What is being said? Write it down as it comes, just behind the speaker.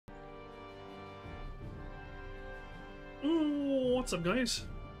What's up, guys?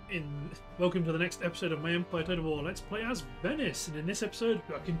 Welcome to the next episode of my Empire Total War Let's Play as Venice, and in this episode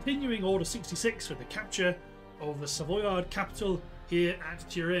we are continuing Order 66 with the capture of the Savoyard capital here at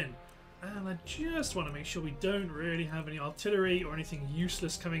Turin. And I just want to make sure we don't really have any artillery or anything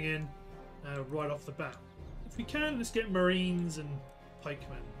useless coming in right off the bat. If we can, let's get marines and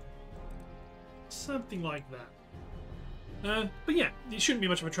pikemen. Something like that. But yeah, it shouldn't be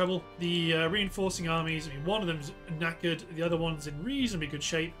much of a trouble. The reinforcing armies, I mean, one of them's knackered, the other one's in reasonably good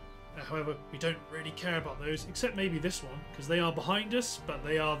shape. However, we don't really care about those, except maybe this one, because they are behind us, but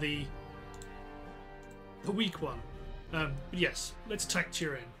they are the weak one. But yes, let's attack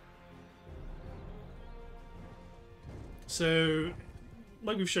Turin. So,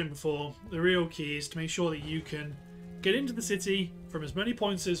 like we've shown before, the real key is to make sure that you can get into the city from as many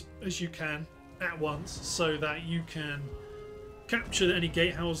points as you can at once, so that you can capture any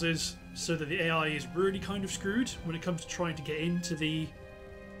gatehouses, so that the AI is really kind of screwed when it comes to trying to get into the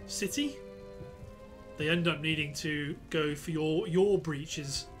city. They end up needing to go for your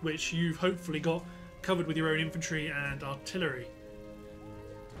breaches, which you've hopefully got covered with your own infantry and artillery.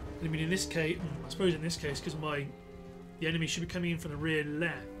 I mean, in this case, I suppose in this case, because the enemy should be coming in from the rear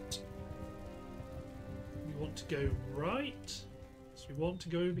left. We want to go right, so we want to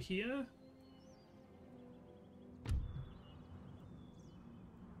go over here.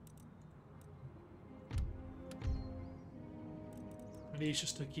 These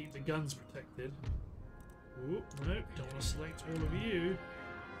just to keep the guns protected. Oop, nope, don't want to select all of you.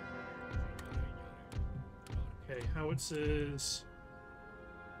 Okay, howitzers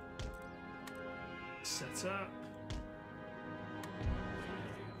set up.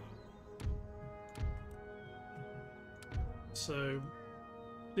 So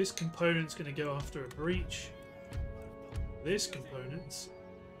this component's going to go after a breach. This component's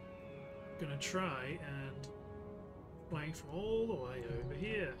going to try and flank from all the way over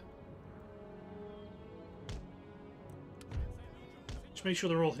here. Just make sure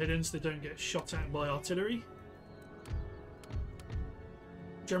they're all hidden so they don't get shot at by artillery.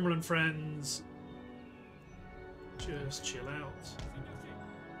 General and friends, just chill out.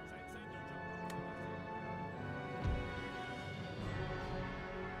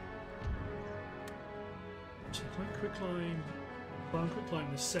 So can I quick line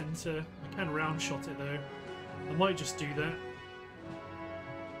the centre? I can round shot it though. I might just do that.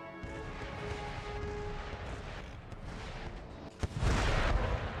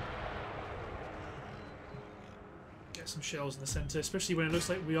 Get some shells in the centre, especially when it looks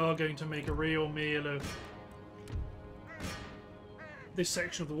like we are going to make a real meal of this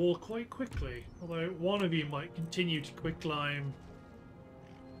section of the wall quite quickly. Although one of you might continue to quick climb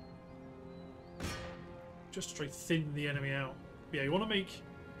just to try to thin the enemy out. Yeah, you want to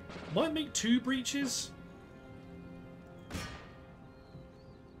might make 2 breaches.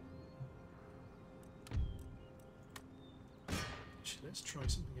 Let's try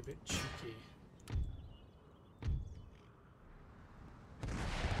something a bit cheeky.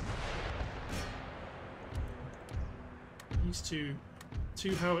 These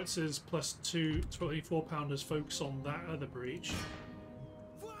two howitzers plus 2 24-pounders focus on that other breach.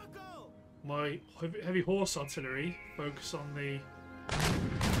 My heavy horse artillery focus on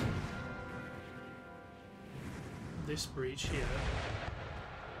this breach here,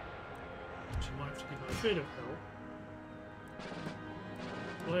 which you might have to give it a bit of help.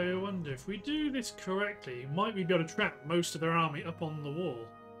 I wonder if we do this correctly, might we be able to trap most of their army up on the wall?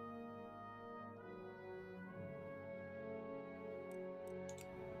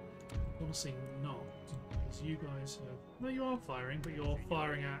 Honestly not, because you guys have... No, you are firing, but you're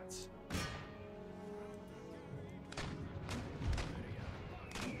firing at...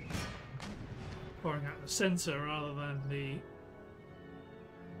 the centre rather than the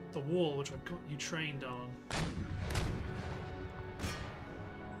wall, which I've got you trained on.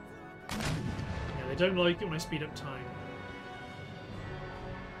 They don't like it when I speed up time.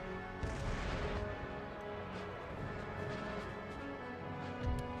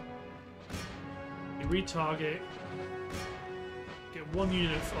 You retarget, get 1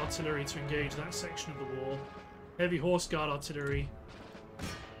 unit of artillery to engage that section of the wall, heavy horse guard artillery,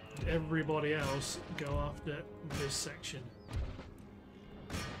 and everybody else go after this section.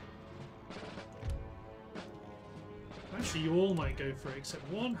 Actually, you all might go for it, except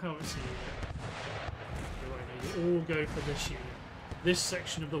one howitzer unit. You all go for this unit, this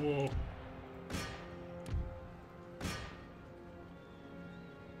section of the wall.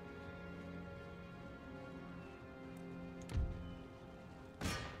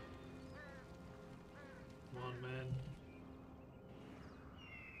 Come on, man.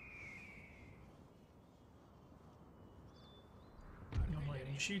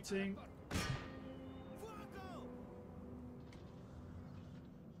 shooting.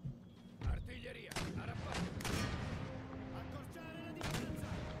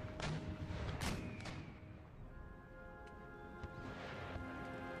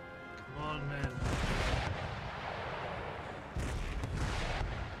 Come on, men.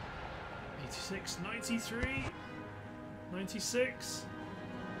 86, 93, 96.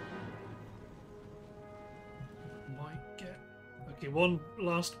 Might get... Okay, one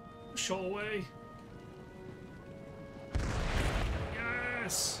last shot away.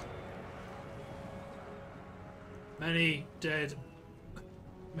 Yes! Many dead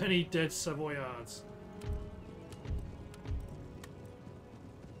Savoyards.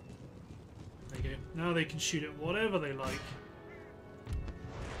 There you go. Now they can shoot at whatever they like.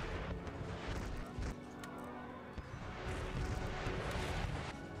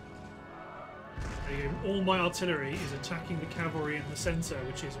 There you go. All my artillery is attacking the cavalry in the centre,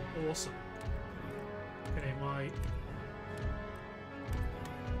 which is awesome. Okay, my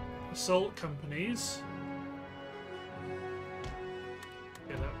assault companies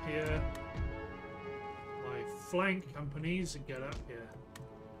get up here. My flank companies get up here.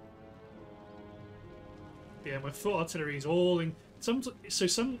 Yeah, my foot artillery is all in. I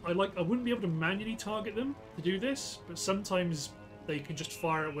wouldn't be able to manually target them to do this, but sometimes they can just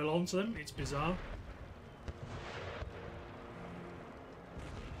fire at will onto them. It's bizarre.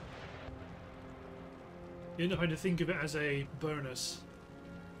 You end up having to think of it as a bonus.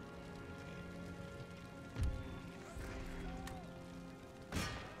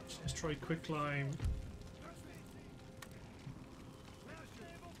 Let's try quicklime.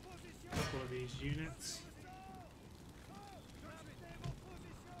 A couple of these units.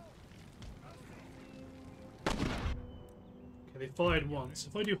 Okay, they fired once.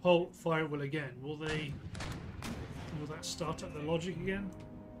 If I do halt fire will again, will that start up the logic again?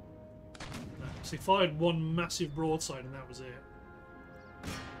 No. So they fired one massive broadside and that was it.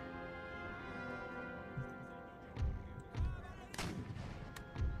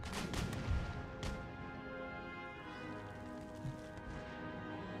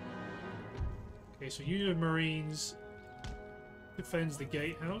 Okay, so unit of Marines defends the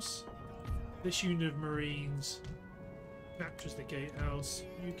gatehouse. This unit of Marines captures the gatehouse.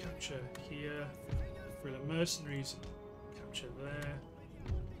 You capture here. For the mercenaries, capture there.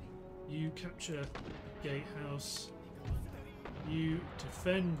 You capture the gatehouse. You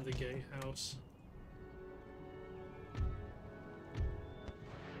defend the gatehouse.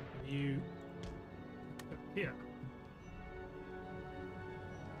 And you here.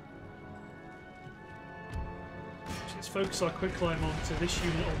 Let's focus our quicklime onto this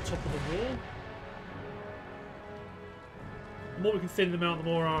unit on top of the wall. The more we can thin them out, the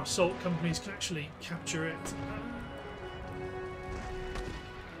more our assault companies can actually capture it.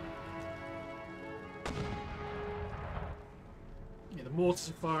 Yeah, the mortars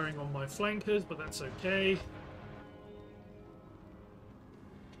are firing on my flankers, but that's okay.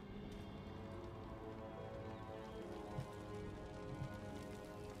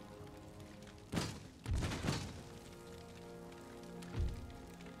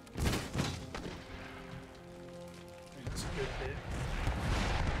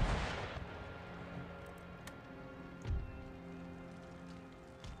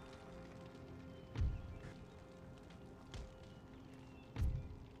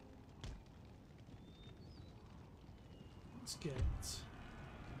 Let's get...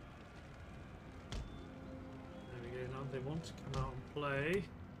 There we go, now they want to come out and play.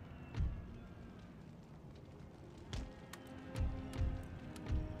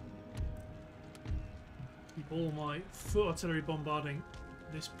 Keep all my foot artillery bombarding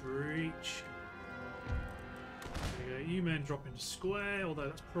this breach. There we go, you men drop into square, although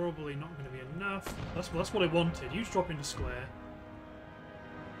that's probably not going to be enough. That's what I wanted, you drop into square.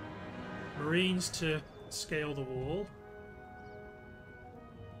 Marines to scale the wall.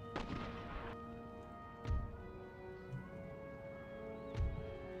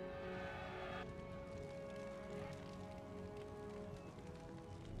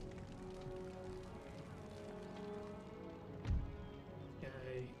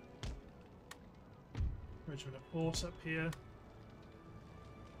 Regiment of horse up here.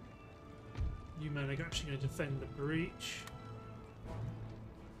 You men are actually going to defend the breach.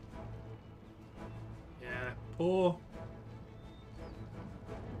 Yeah, poor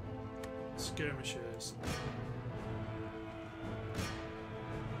skirmishers.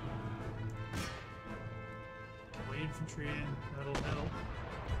 Get my infantry in, that'll help.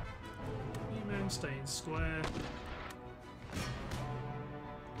 You men stay in square.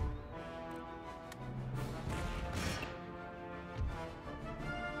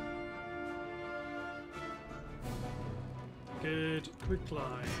 Good. Quick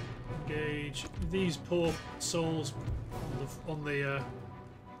line. Engage these poor souls on the I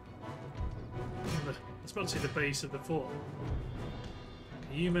was about to say the base of the fort.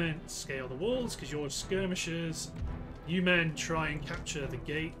 Okay, you men scale the walls because you're skirmishers. You men try and capture the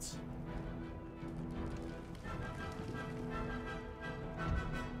gate.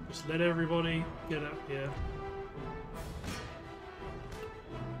 Just let everybody get up here.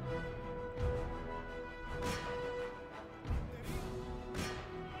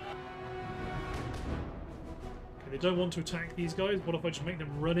 Okay, they don't want to attack these guys. What if I just make them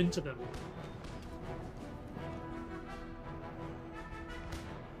run into them?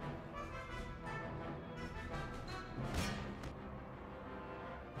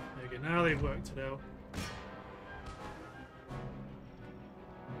 Okay, now they've worked it out.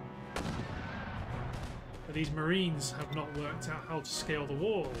 But these Marines have not worked out how to scale the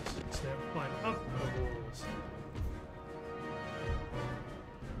walls, so they're climbing up the walls.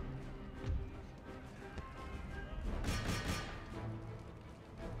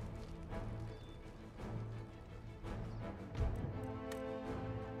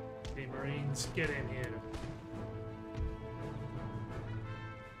 Okay, Marines, get in here.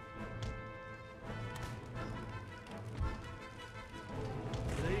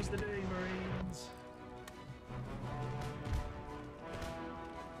 Today's the day, Marines.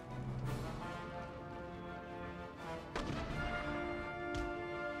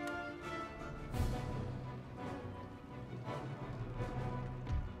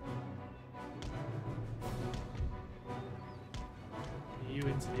 You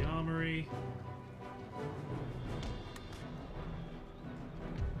into the armory.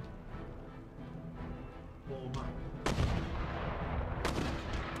 Warm up.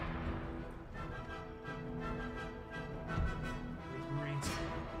 These Marines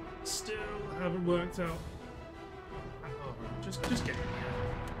still haven't worked out. Oh, just get in here.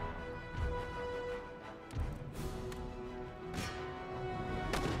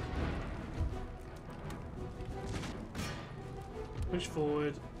 Push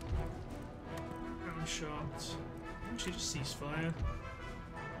forward. Ground shot. Actually, just ceasefire.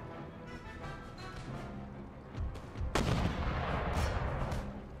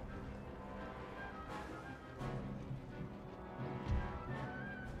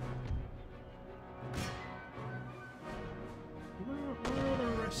 Where are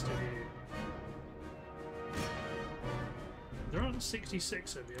the rest of you? There aren't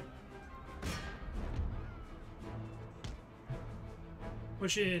 66 of you.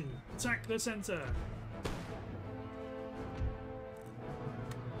 Push in! Attack the center!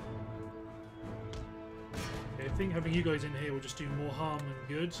 Okay, I think having you guys in here will just do more harm than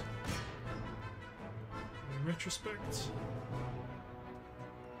good. In retrospect.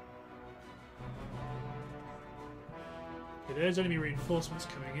 Okay, there's enemy reinforcements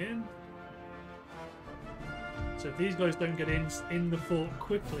coming in. So if these guys don't get in the fort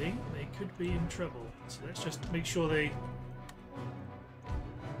quickly, they could be in trouble. So let's just make sure they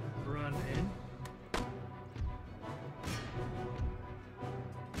run in.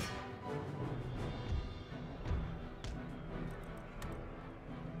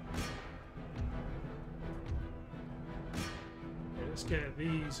 Okay, let's get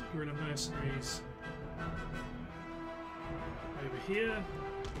these guerrilla mercenaries over here.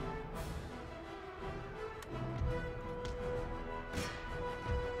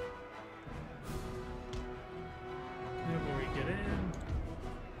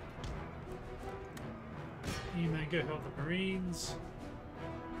 You may go help the Marines.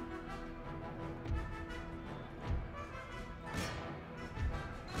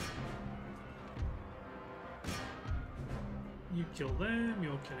 You kill them,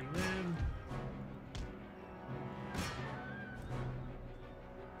 you're killing them.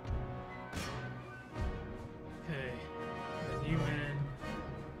 Okay, and you men.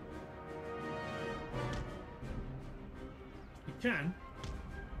 You can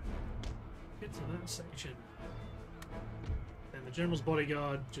get to that section. Then the General's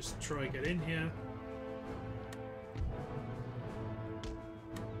bodyguard just try to get in here.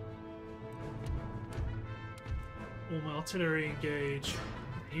 All my artillery engage.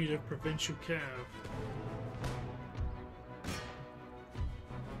 Unit of provincial cav.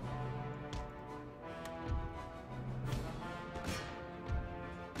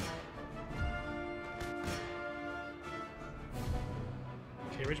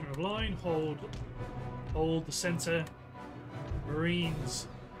 Okay, regiment of line, hold the center. Marines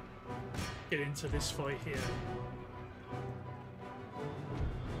get into this fight here.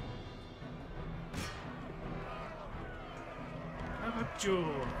 How about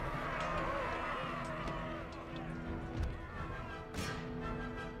Joe?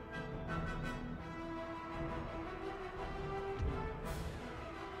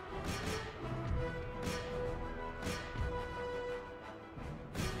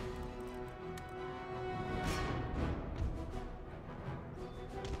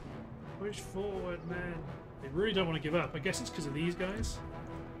 Push forward, man. They really don't want to give up. I guess it's because of these guys.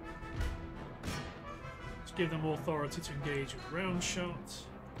 Let's give them authority to engage with round shot.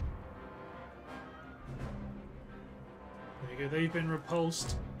 There you go, they've been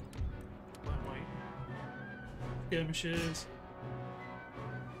repulsed by my skirmishers.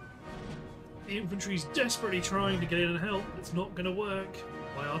 The infantry's desperately trying to get in and help. It's not going to work.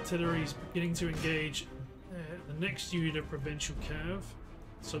 My artillery's beginning to engage the next unit of provincial cav.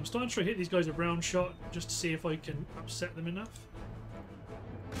 So I'm starting to try to hit these guys with round shot just to see if I can upset them enough.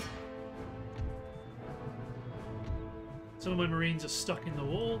 Some of my marines are stuck in the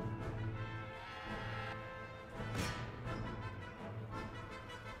wall.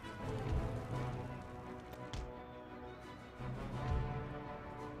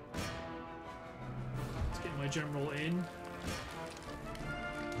 Let's get my general in.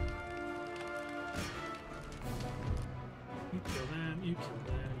 You kill them, you kill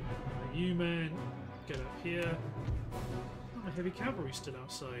them. You men, get up here. Oh, my heavy cavalry stood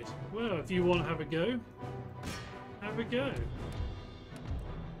outside. Well, if you want to have a go, have a go.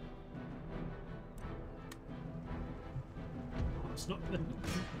 Oh, it's not.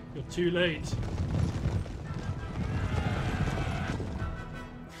 You're too late.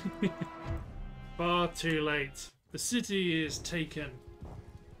 Far too late. The city is taken.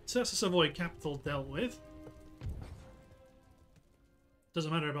 So that's the Savoy capital dealt with. Doesn't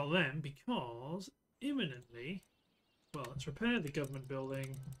matter about them because imminently, well, let's repair the government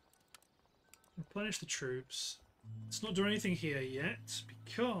building, replenish the troops. Let's not do anything here yet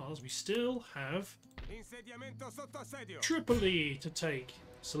because we still have Tripoli to take.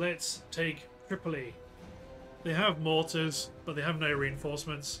 So let's take Tripoli. They have mortars, but they have no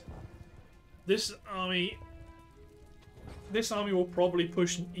reinforcements. This army will probably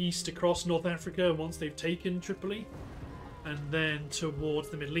push east across North Africa once they've taken Tripoli, and then towards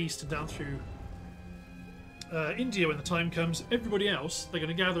the Middle East and down through India when the time comes. Everybody else, they're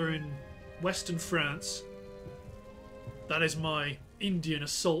going to gather in Western France. That is my Indian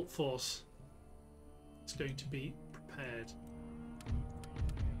assault force. It's going to be prepared.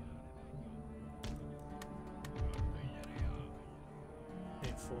 They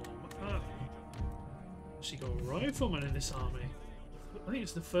form up. Actually got a rifleman in this army. I think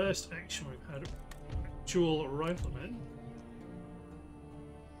it's the first action we've had actual riflemen.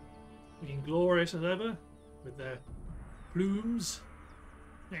 Looking glorious as ever with their plumes.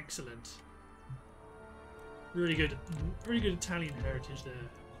 Excellent. Really good Italian heritage there.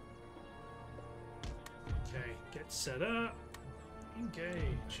 Okay, get set up.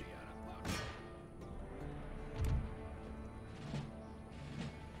 Engage.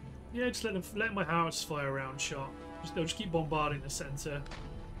 Yeah, just let my house fire round shot. They'll just keep bombarding the centre.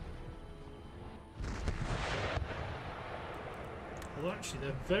 Well, actually,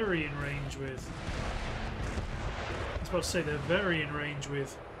 they're very in range with. I was about to say they're very in range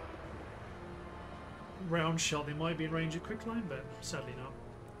with round shot. They might be in range of quicklime, but sadly not.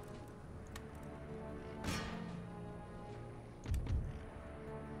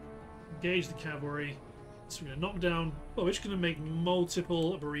 Engage the cavalry. So we're going to knock down. Well, we're just going to make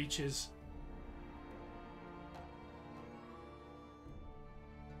multiple breaches.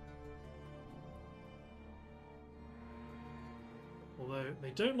 Although they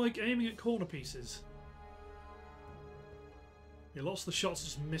don't like aiming at corner pieces. Yeah, lots of the shots are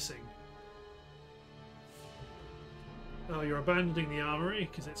just missing. Oh, you're abandoning the armory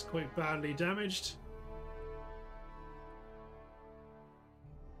because it's quite badly damaged.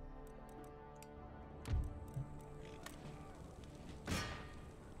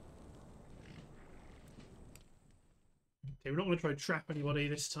 Okay, we're not going to try to trap anybody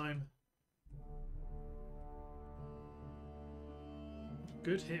this time.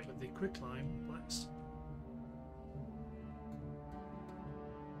 Good hit with the quicklime. Let's.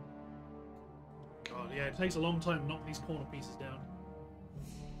 God, yeah, it takes a long time to knock these corner pieces down.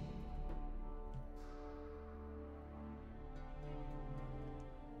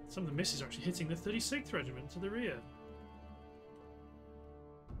 Some of the misses are actually hitting the 36th Regiment to the rear.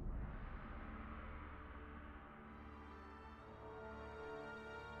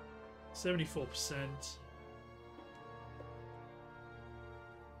 %.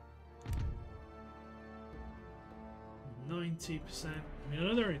 90%. I mean, I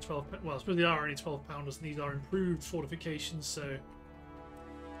know they're only 12. Well, I suppose they are only 12 pounders, and these are improved fortifications, so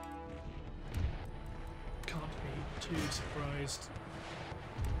can't be too surprised.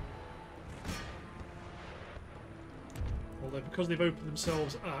 Although, because they've opened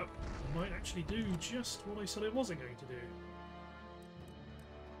themselves up, they might actually do just what I said I wasn't going to do.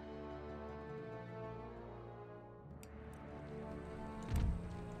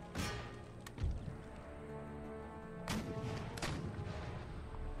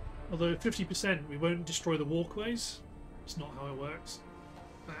 Although 50% we won't destroy the walkways. It's not how it works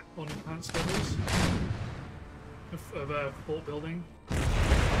on enhanced levels of fort building.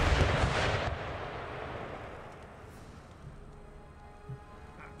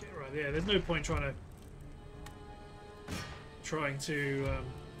 Get right there. There's no point trying to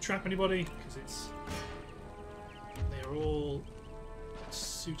trap anybody because they're all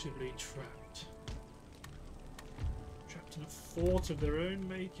suitably trapped in a fort of their own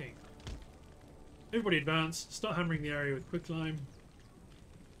making. Everybody advance, start hammering the area with quicklime.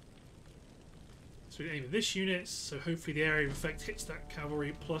 So we aim at this unit, so hopefully the area of effect hits that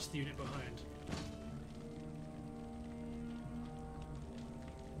cavalry plus the unit behind.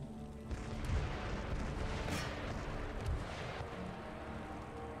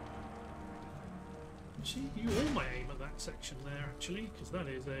 Actually, you all might aim at that section there, actually, because that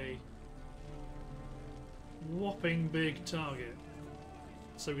is a whopping big target.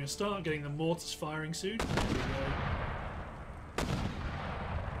 So we're going to start getting the mortars firing soon. There we go.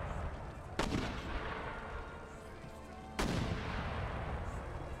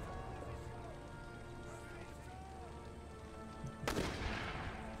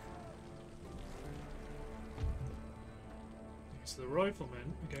 So the riflemen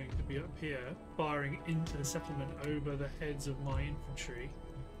are going to be up here, firing into the settlement over the heads of my infantry.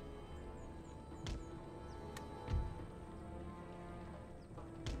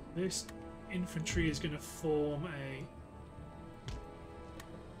 This infantry is going to form a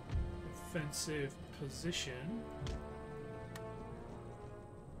defensive position.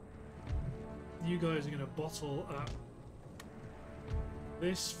 You guys are going to bottle up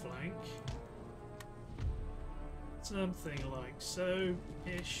this flank. Something like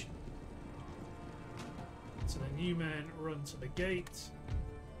so-ish. So the new men run to the gate.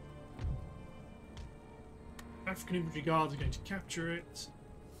 African infantry guards are going to capture it.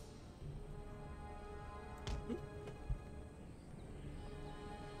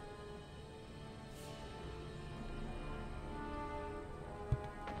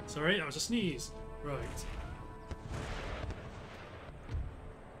 Sorry, that was a sneeze. Right.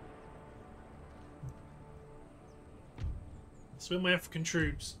 So when my African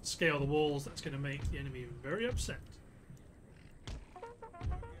troops scale the walls, that's going to make the enemy very upset.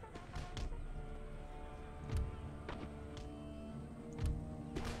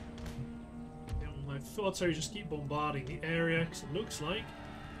 And my artillery just keep bombarding the area because it looks like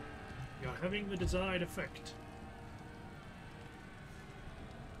we are having the desired effect.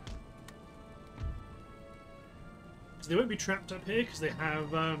 So they won't be trapped up here because they have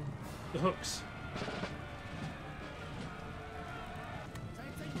the hooks.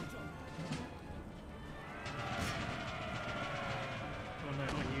 Oh no,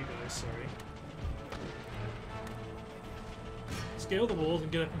 not you guys, sorry. Scale the walls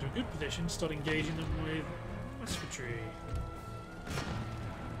and get up into a good position, start engaging them with musketry.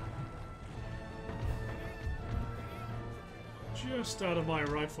 Just out of my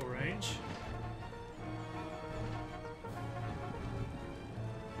rifle range.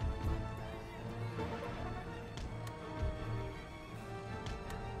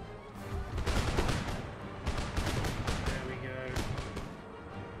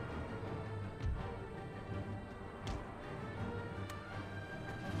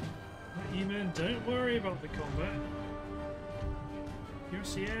 Don't worry about the combat.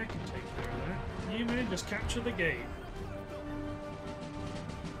 UCA can take care of that. You men just capture the gate.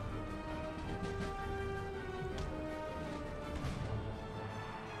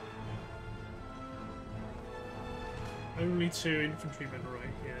 Only 2 infantrymen right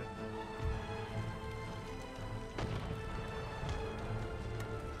here.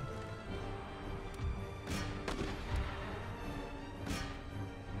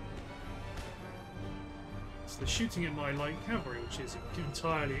 They're shooting at my light cavalry, which is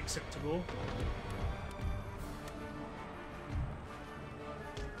entirely acceptable.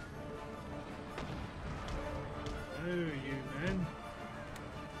 Oh, you men.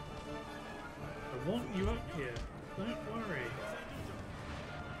 I want you up here. Don't worry.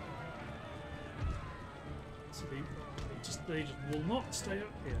 So they just will not stay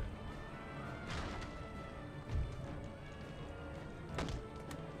up here.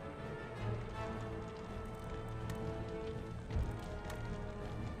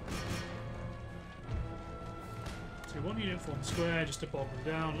 One unit form square just to bog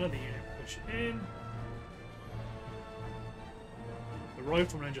them down, another unit push in. The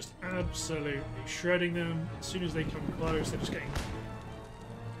riflemen just absolutely shredding them. As soon as they come close, they're just getting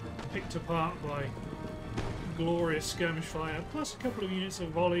picked apart by glorious skirmish fire, plus a couple of units of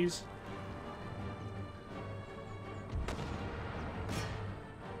volleys.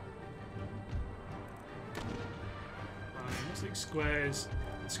 6 squares.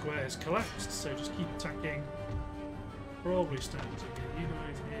 Squares collapsed, so just keep attacking. Probably stand to get you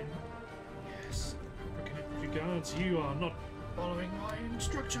guys in. Yes. African infantry guards, you are not following my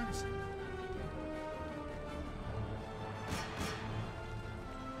instructions.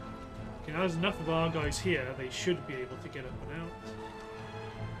 Okay, now there's enough of our guys here. They should be able to get up and out.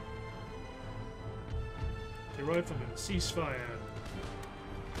 Okay, riflemen, ceasefire.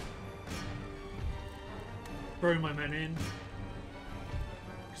 Throw my men in.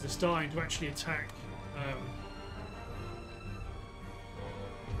 Because they're starting to actually attack.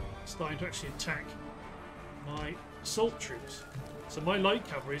 My assault troops. So my light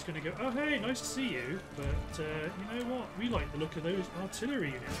cavalry is going to go, oh hey, nice to see you, but you know what? We like the look of those artillery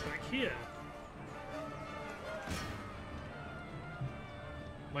units back here.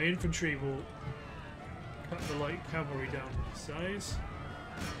 My infantry will cut the light cavalry down in size.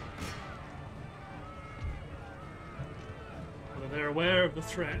 Well, they're aware of the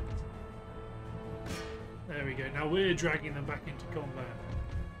threat. There we go. Now we're dragging them back into combat.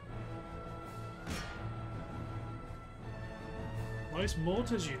 Nice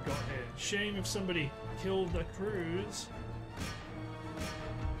mortars you've got here. Shame if somebody killed the crews.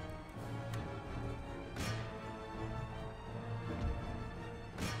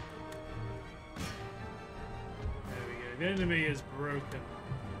 There we go. The enemy is broken.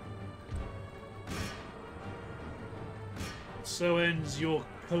 So ends your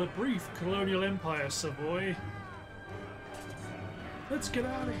brief colonial empire, Savoy. Let's get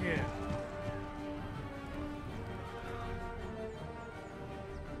out of here.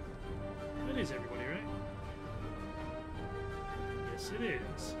 That is everybody, right? Yes, it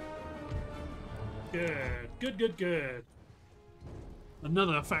is. Good, good, good, good.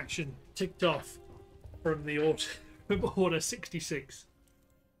 Another faction ticked off from the order 66.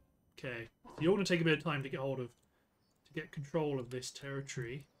 Okay, so you're going to take a bit of time to get control of this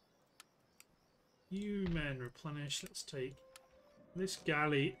territory. You men replenish. Let's take this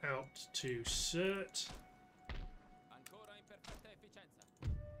galley out to Surt.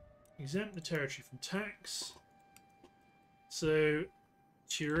 Exempt the territory from tax. So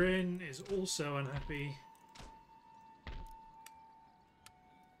Turin is also unhappy.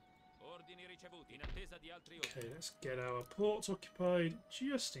 Okay, let's get our ports occupied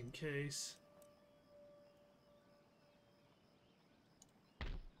just in case.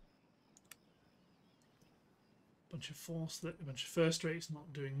 Bunch of first rates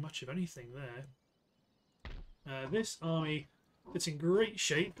not doing much of anything there. This army, it's in great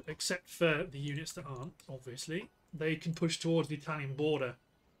shape, except for the units that aren't, obviously. They can push towards the Italian border.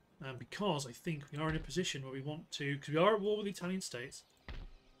 Because I think we are in a position where we want to, because we are at war with the Italian states,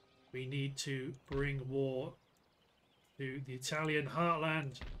 we need to bring war to the Italian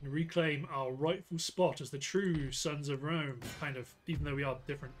heartland and reclaim our rightful spot as the true sons of Rome, kind of, even though we are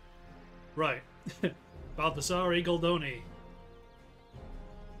different. Right. Baldassare Goldoni.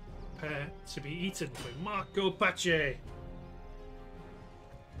 Prepare to be eaten by Marco Pace.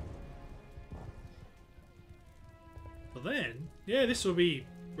 But then, yeah, this will be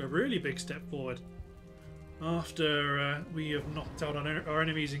a really big step forward after we have knocked out our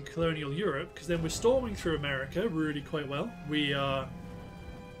enemies in colonial Europe, because then we're storming through America really quite well. We are,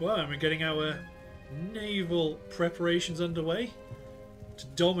 well, and we're getting our naval preparations underway to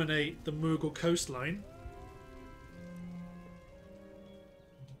dominate the Mughal coastline.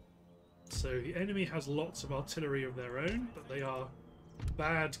 So the enemy has lots of artillery of their own, but they are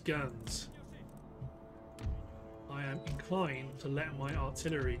bad guns. I am inclined to let my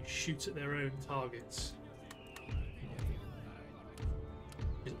artillery shoot at their own targets.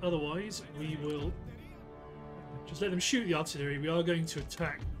 Because otherwise, we will just let them shoot the artillery. We are going to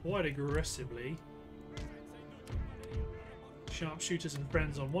attack quite aggressively. Sharpshooters and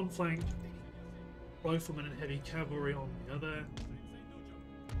friends on one flank, riflemen and heavy cavalry on the other.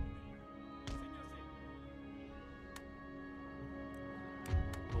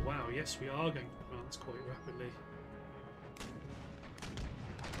 Oh wow, yes, we are going to advance quite rapidly.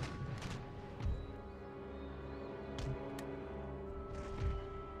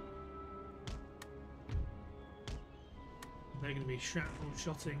 They're going to be shrapnel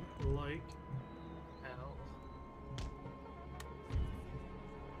shotting like hell.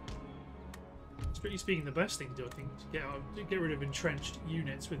 Strictly speaking, the best thing to do, I think, to get rid of entrenched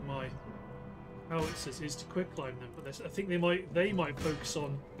units with my howitzers is to quick climb them. But I think they might focus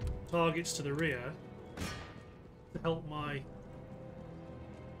on targets to the rear to help my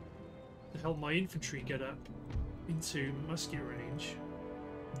infantry get up into musket range.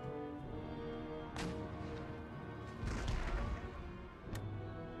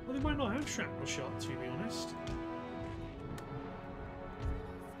 Well, they might not have shrapnel shot, to be honest.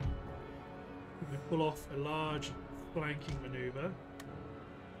 pull off a large flanking maneuver.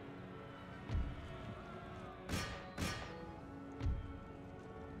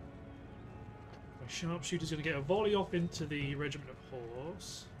 My sharpshooter's going to get a volley off into the regiment of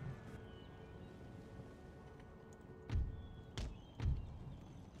horse.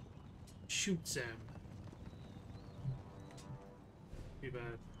 Shoots him. Too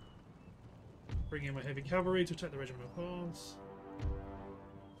bad. Bring in my heavy cavalry to attack the regiment of horse.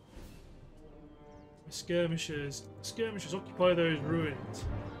 My skirmishers occupy those ruins.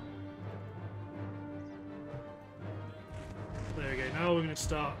 There we go. Now we're going to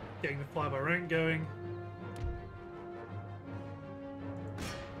start getting the fly by rank going.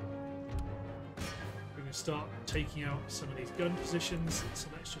 We're going to start taking out some of these gun positions. So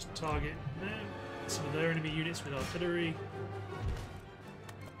let's just target them, some of their enemy units with artillery.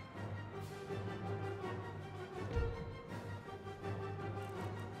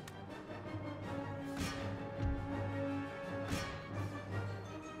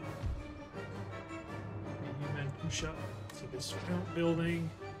 Push up to this outbuilding.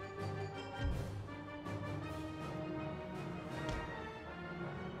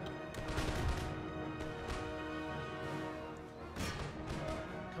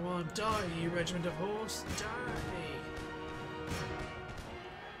 Come on, die, you regiment of horse, die!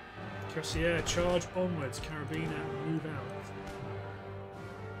 Cuirassier, charge onwards. Carabiner, move out.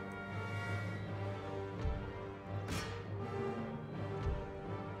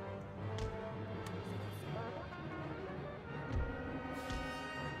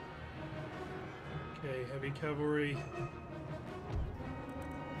 Heavy cavalry.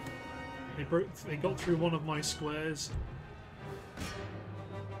 They got through one of my squares.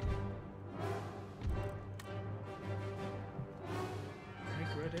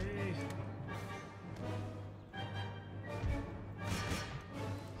 Make ready.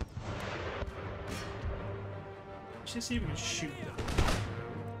 Let's just see if we can shoot them.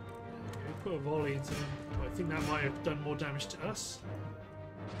 We put a volley into them. I think that might have done more damage to us.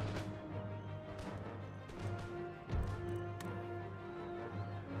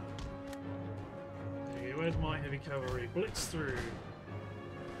 Where's my heavy cavalry? Blitz through.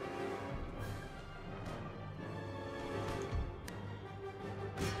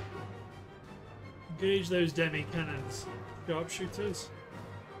 Engage those demi cannons. Sharpshooters.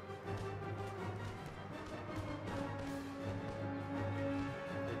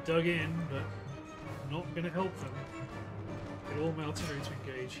 They dug in, but not going to help them. Get all my artillery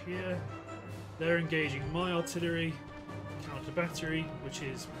to engage here. They're engaging my artillery. Counter battery, which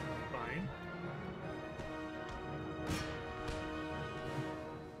is fine.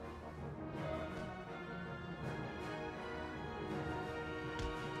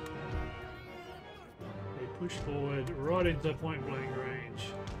 Push forward right into point blank range.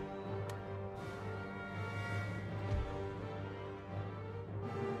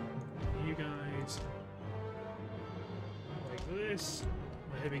 You guys, like this.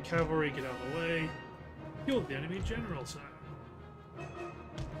 My heavy cavalry, get out of the way. You're the enemy general, sir. The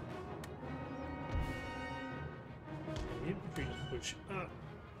infantry just push up.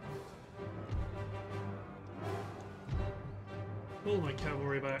 Pull my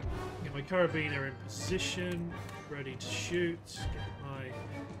cavalry back, get my carabiner in position, ready to shoot, get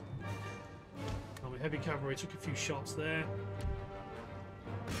my heavy cavalry took a few shots there.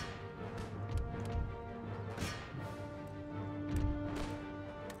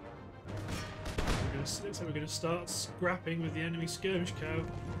 Looks like we're going to start scrapping with the enemy skirmish cow.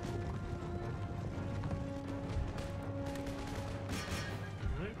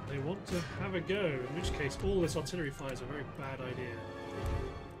 They want to have a go, in which case all this artillery fire is a very bad idea.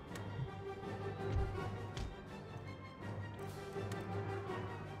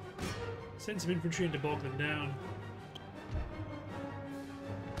 Send some infantry in to bog them down.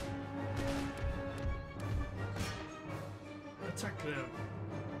 Attack them.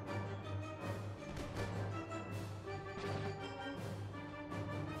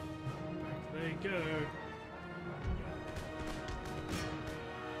 Back they go.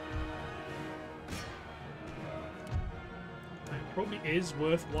 Probably is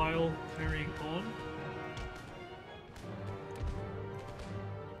worthwhile carrying on.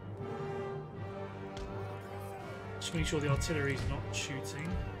 Just make sure the artillery is not shooting.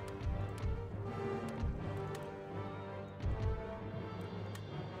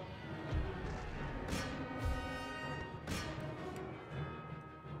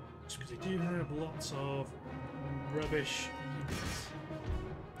 Just because they do have lots of rubbish units.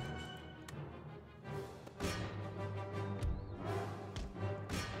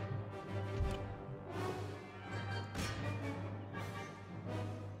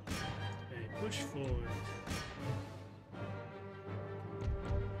 Push forward.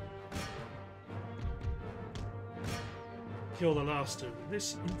 Kill the last of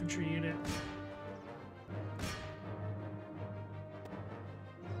this infantry unit.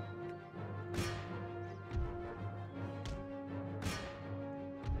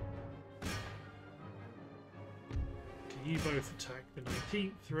 Okay, you both attack the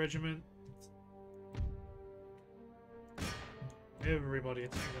 19th Regiment. Everybody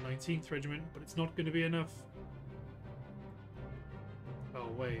attack the 19th Regiment, but it's not going to be enough. Oh,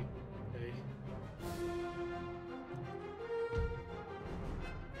 wait. Okay.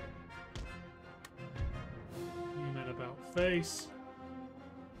 You men about face.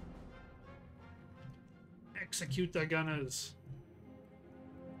 Execute their gunners.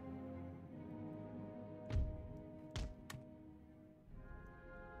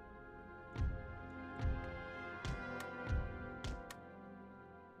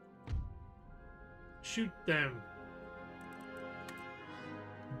 Shoot them.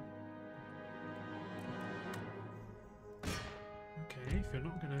 Okay, if you're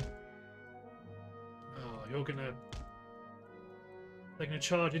not gonna... Oh, you're gonna... They're gonna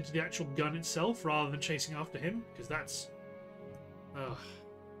charge into the actual gun itself rather than chasing after him? Because that's... Ugh.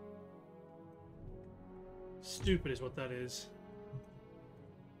 Stupid is what that is.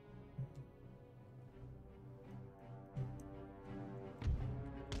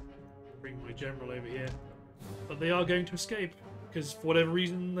 Bring my general over here. But they are going to escape, because for whatever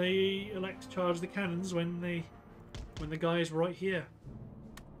reason they elect to charge the cannons when the guy is right here.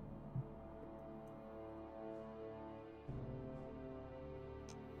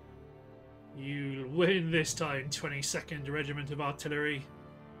 You'll win this time, 22nd Regiment of Artillery.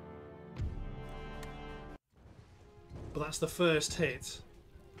 But that's the first hit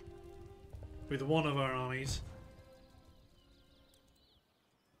with one of our armies.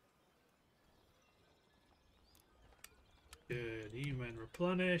 Good, you men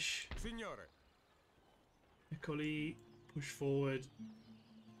replenish. Signore. Nicoli, push forward.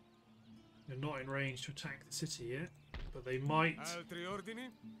 They're not in range to attack the city yet, but they might Altri ordini?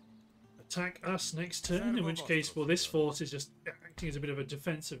 attack us next turn, in which case, well, this force is just acting as a bit of a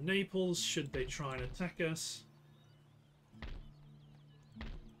defense of Naples, should they try and attack us.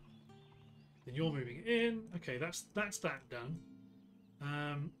 Then you're moving in. Okay, that's that done.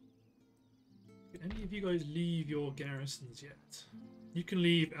 Did any of you guys leave your garrisons yet? You can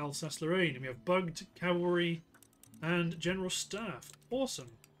leave Alsace-Lorraine, and we have bugged cavalry and general staff. Awesome.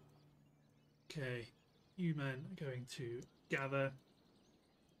 Okay, you men are going to gather.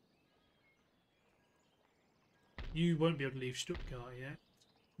 You won't be able to leave Stuttgart yet.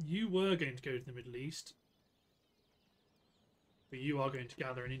 You were going to go to the Middle East, but you are going to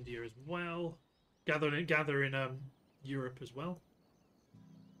gather in India as well. Gather in Europe as well.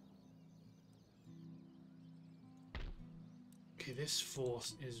 Okay, this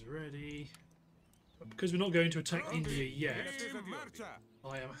force is ready. But because we're not going to attack India yet,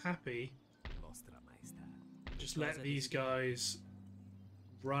 I am happy to just let these guys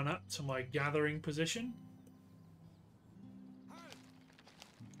run up to my gathering position.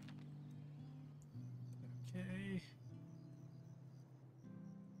 Okay.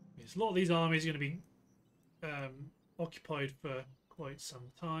 Yes, a lot of these armies are going to be occupied for quite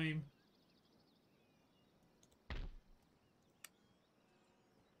some time.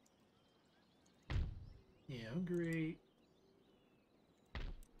 Yeah, Hungary. Are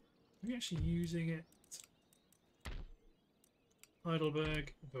we actually using it?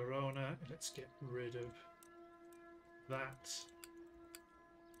 Heidelberg, Verona. Let's get rid of that.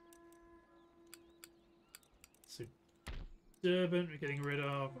 So Durban we're getting rid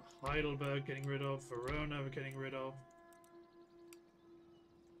of. Heidelberg getting rid of. Verona we're getting rid of.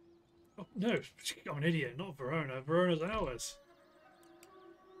 Oh no, I'm an idiot. Not Verona. Verona's ours.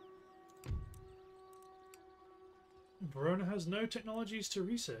 Verona has no technologies to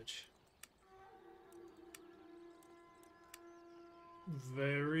research.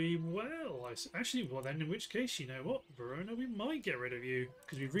 Very well. Actually, well then, in which case, you know what? Verona, we might get rid of you.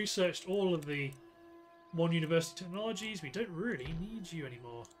 Because we've researched all of the one university technologies. We don't really need you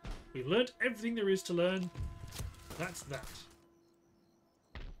anymore. We've learnt everything there is to learn. That's that.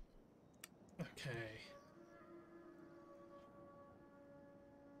 Okay.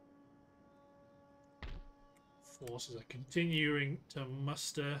 Forces are continuing to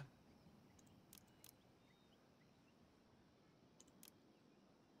muster.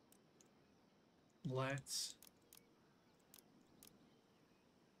 Let's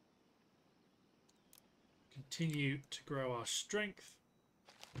continue to grow our strength.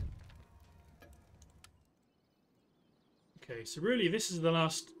 Okay, so really this is the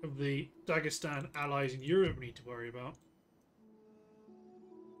last of the Dagestan allies in Europe we need to worry about.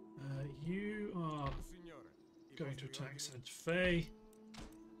 You are going to attack Santa Fe.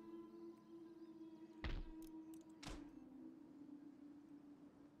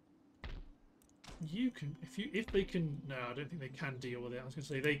 You can, if they can. No, I don't think they can deal with it. I was going to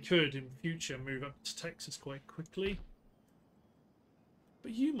say they could in future move up to Texas quite quickly,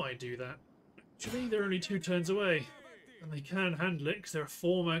 but you might do that. Actually, they're only 2 turns away, and they can handle it because they're a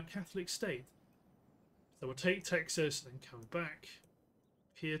former Catholic state. So we'll take Texas and then come back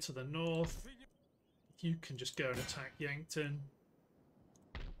here to the north. You can just go and attack Yankton.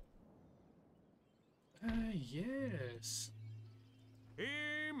 Yes.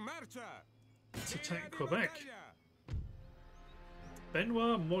 Let's attack Quebec.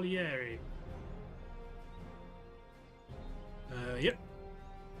 Benoit Moliere. Yep.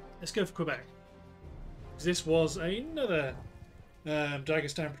 Let's go for Quebec. This was another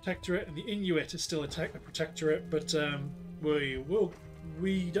Dagestan protectorate, and the Inuit is still a protectorate, but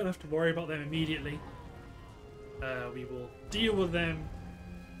we don't have to worry about them immediately. We will deal with them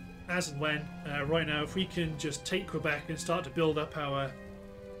as and when. Right now, if we can just take Quebec and start to build up our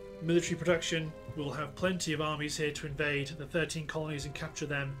military production, we'll have plenty of armies here to invade the 13 colonies and capture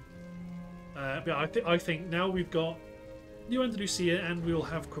them. But I think now we've got New Andalusia and we'll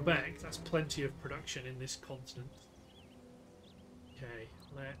have Quebec. That's plenty of production in this continent. Okay,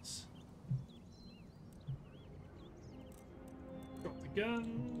 let's drop the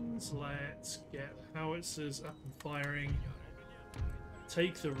guns. Let's get howitzers up and firing.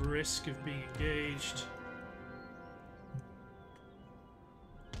 Take the risk of being engaged.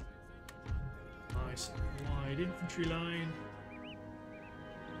 Nice wide infantry line.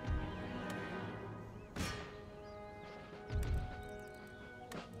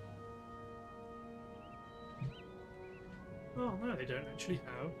 Oh no, they don't actually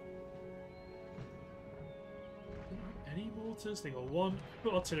have any mortars. They got 1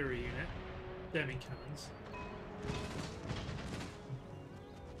 artillery unit, Deming cannons.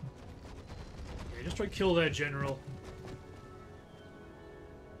 Okay, just try to kill their general.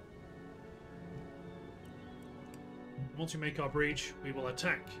 Once we make our breach, we will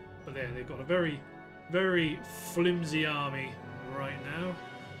attack. But there, they've got a very, very flimsy army right now.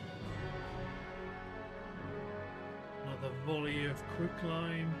 Another volley of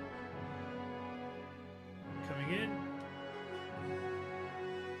quicklime coming in.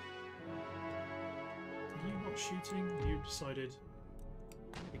 Are you not shooting? You decided,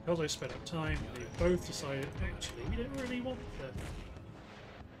 because I sped up time, they both decided, actually, we don't really want to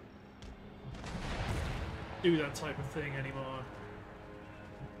do that type of thing anymore.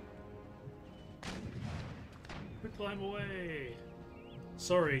 Quick climb away.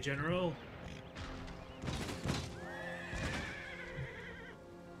 Sorry, General.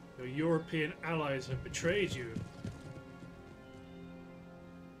 Your European allies have betrayed you.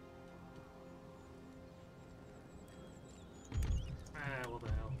 Ah, what the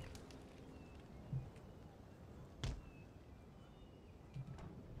hell.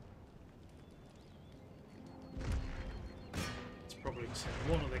 It's probably send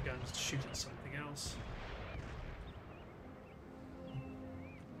one of their guns to shoot at something else.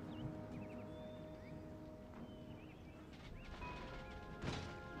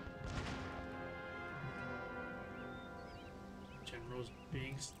 General's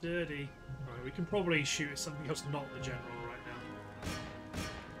being sturdy. Right, we can probably shoot at something else, not the general right now.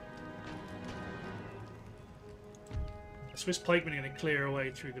 The Swiss pikemen are going to clear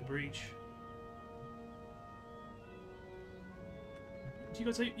away through the breach. Do you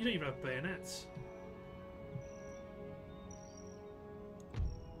guys? You don't even have bayonets.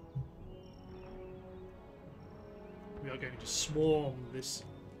 We are going to swarm this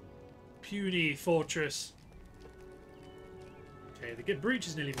puny fortress. Okay, the good breach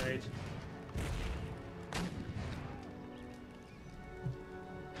is nearly made.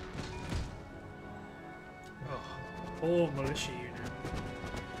 Oh, poor militia unit.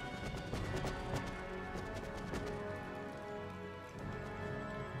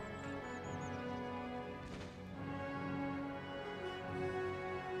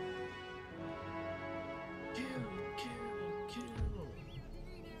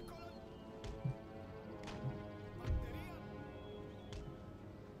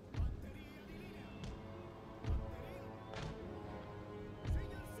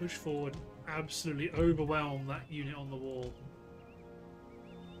 Push forward, absolutely overwhelm that unit on the wall.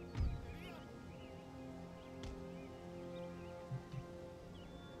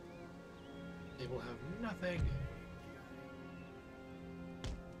 They will have nothing.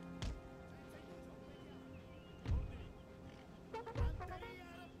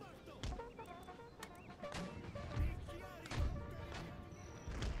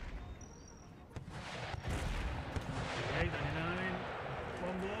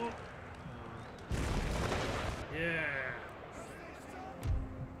 more. Yeah.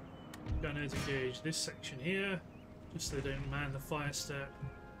 Gunners engage this section here, just so they don't man the fire step.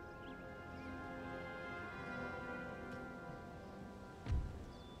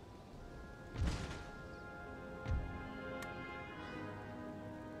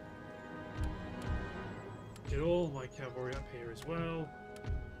 Get all my cavalry up here as well.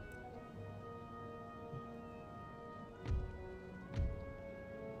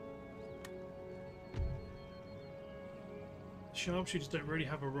 Sharpshooters don't really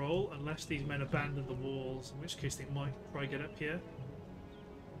have a role unless these men abandon the walls, in which case they might try get up here.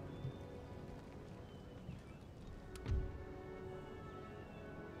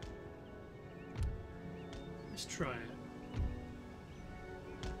 Let's try it.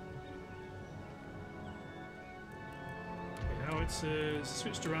 Okay, howitzers,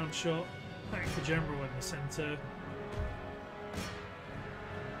 switched around shot, back the general in the centre.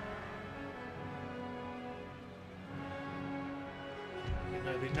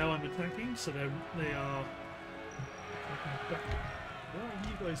 They know I'm attacking, so they are attacking back. What are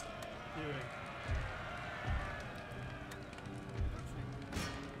you guys doing?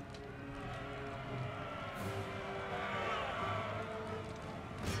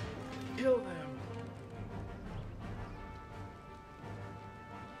 Kill them!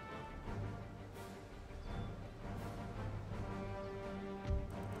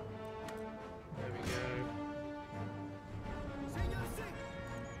 There we go.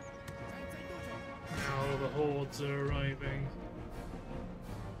 Now the hordes are arriving.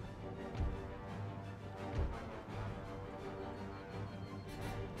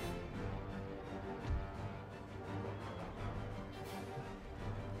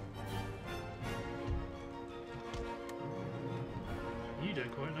 You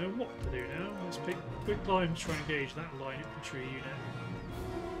don't quite know what to do now. Let's pick quick line to try and engage that line infantry unit.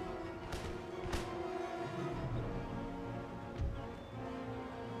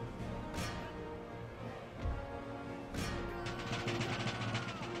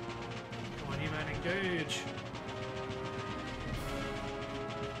 Come on, you man, engage!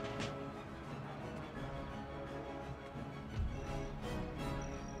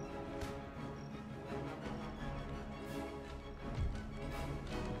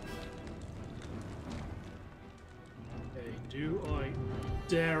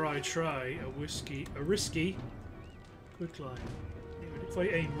 Dare I try a risky quick line? If I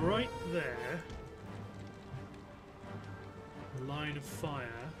aim right there, the line of fire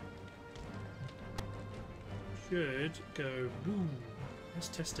should go boom. Let's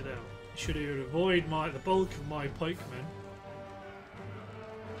test it out. It should avoid the bulk of my pikemen.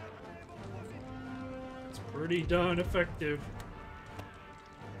 It's pretty darn effective.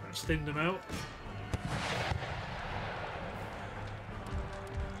 Let's thin them out.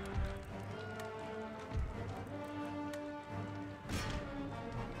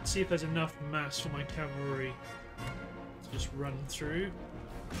 See if there's enough mass for my cavalry to just run through.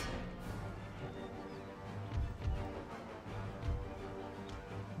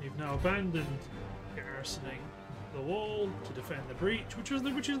 You've now abandoned garrisoning the wall to defend the breach, which is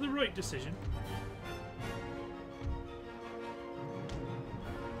the right decision.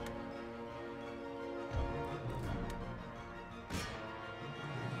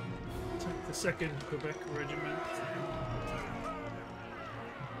 Attack the 2nd Quebec Regiment.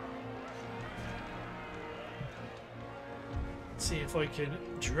 See if I can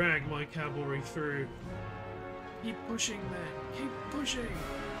drag my cavalry through. Keep pushing, men. Keep pushing.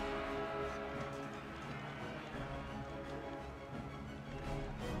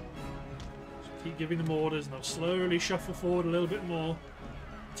 Just keep giving them orders, and I'll slowly shuffle forward a little bit more.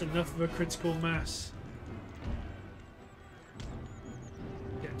 It's enough of a critical mass.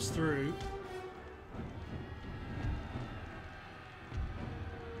 Gets through.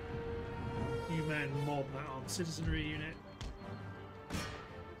 You men mob that armed citizenry unit.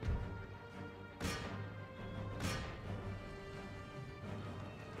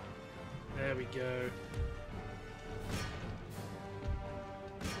 There we go.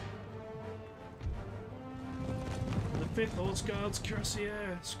 The 5th Horse Guards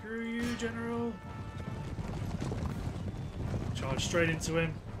Cuirassier. Screw you, General. Charge straight into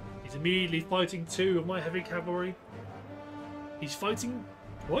him. He's immediately fighting 2 of my heavy cavalry. He's fighting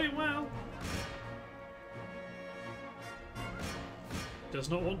quite well. Does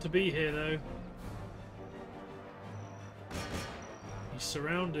not want to be here though. He's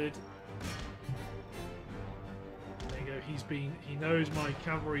surrounded. He knows my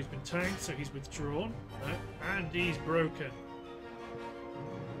cavalry's been tanked, so he's withdrawn. No, and he's broken.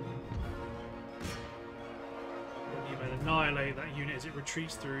 What you men are annihilate that unit as it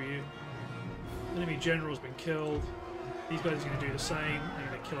retreats through you. The enemy general's been killed. These guys are going to do the same. They're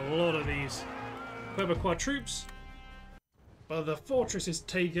going to kill a lot of these Quebecois troops. But the fortress is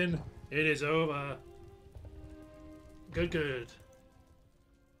taken. It is over. Good, good.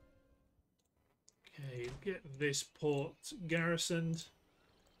 Okay, get this port garrisoned.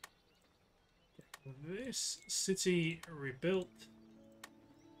 Get this city rebuilt.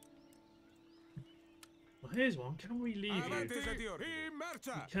 Well, here's one. Can we leave you? We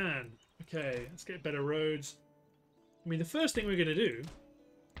can. Okay, let's get better roads. I mean, the first thing we're going to do,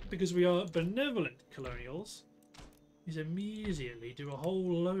 because we are benevolent colonials, is immediately do a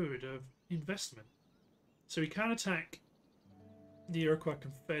whole load of investment. So we can attack the Iroquois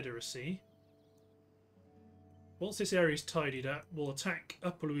Confederacy. Once this area is tidied up, we'll attack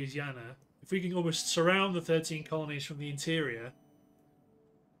Upper Louisiana. If we can almost surround the 13 colonies from the interior,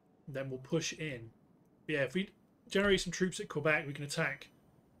 then we'll push in. But yeah, if we generate some troops at Quebec, we can attack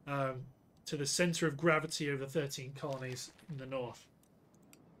to the centre of gravity of the 13 colonies in the north.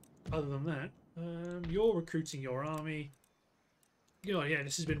 Other than that, you're recruiting your army. Oh yeah,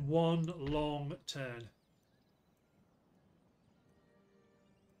 this has been one long turn.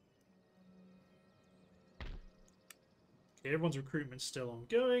 Okay, everyone's recruitment's still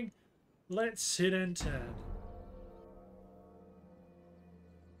ongoing. Let's hit and turn.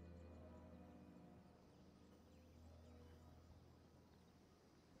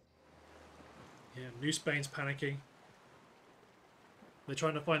 Yeah, New Spain's panicking. They're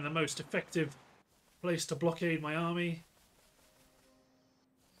trying to find the most effective place to blockade my army.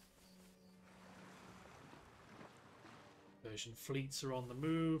 Persian fleets are on the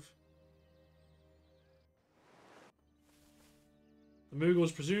move. The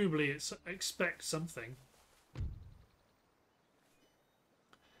Mughals presumably expect something.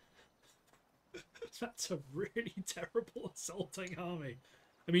 That's a really terrible assaulting army.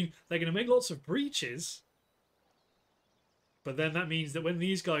 I mean, they're going to make lots of breaches, but then that means that when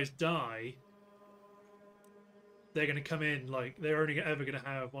these guys die, they're going to come in like they're only ever going to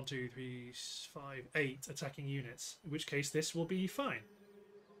have 1, 2, 3, 5, 8 attacking units. In which case, this will be fine.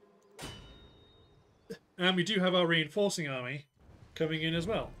 And we do have our reinforcing army coming in as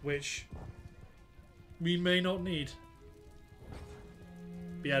well, which we may not need.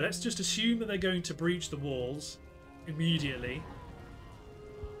 But yeah, let's just assume that they're going to breach the walls immediately.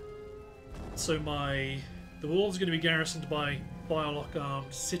 So the walls are going to be garrisoned by Biolock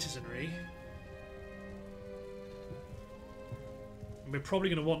armed citizenry. And we're probably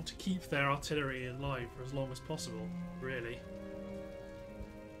going to want to keep their artillery alive for as long as possible, really.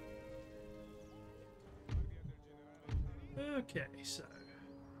 Okay, so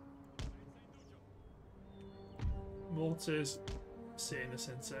mortars sit in the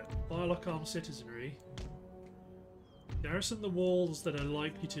centre. Biolock armed citizenry. Garrison the walls that are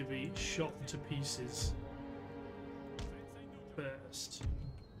likely to be shot to pieces first.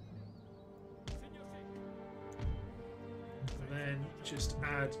 And then just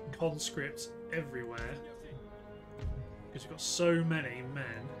add conscripts everywhere. Because we've got so many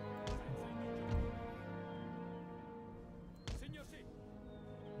men.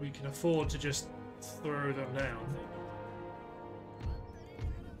 We can afford to just throw them down.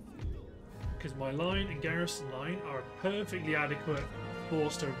 Because my line and garrison line are a perfectly adequate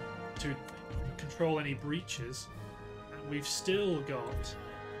force to control any breaches, and we've still got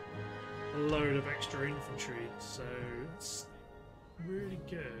a load of extra infantry, so it's really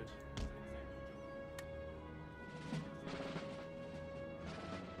good.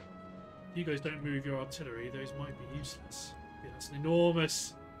 If you guys don't move your artillery, those might be useless. Yeah, that's an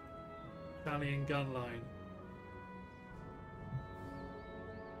enormous Italian gun line.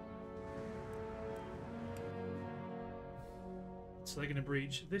 So they're going to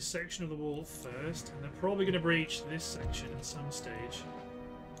breach this section of the wall first, and they're probably going to breach this section at some stage.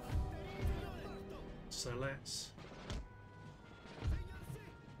 So let's...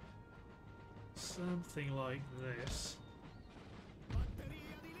 something like this.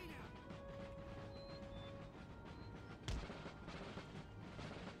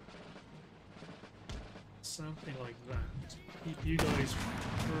 Something like that. Keep you guys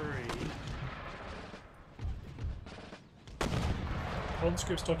free.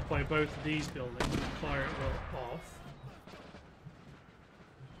 Conscripts to occupy both of these buildings and fire it well off.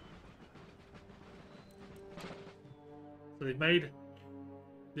 So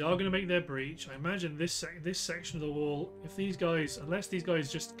they are going to make their breach. I imagine this section of the wall, if these guys, unless these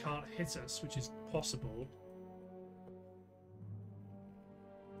guys just can't hit us, which is possible.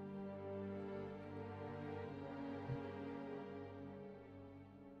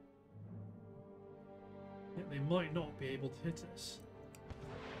 They might not be able to hit us.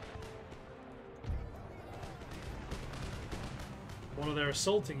 One of their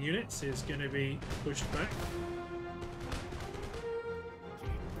assaulting units is going to be pushed back.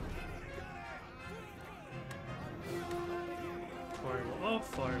 Firewall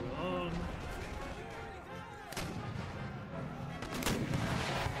off, firewall on.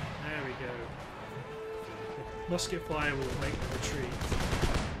 There we go. The musket fire will make them retreat.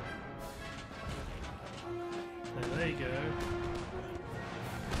 There you go.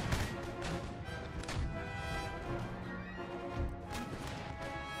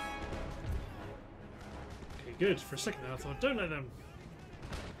 Okay, good. For a second I thought, don't let them...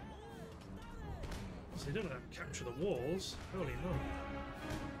 So they don't let them capture the walls. Holy moly.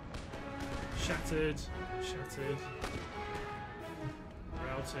 Shattered. Shattered.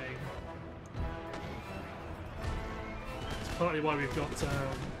 Routing. It's partly why we've got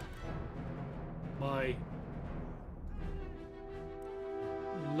my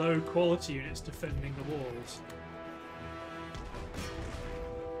low quality units defending the walls.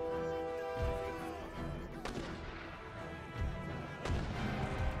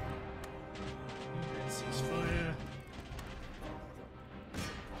 Ceasefire.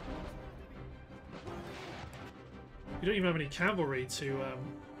 We don't even have any cavalry to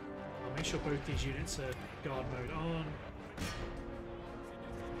I'll make sure both these units are guard mode on.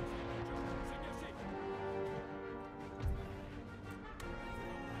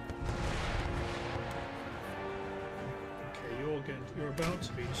 You're about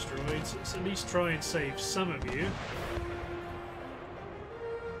to be destroyed, so let's at least try and save some of you.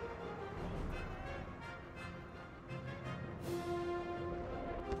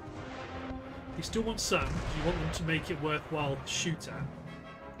 You still want some, you want them to make it worthwhile to shoot at.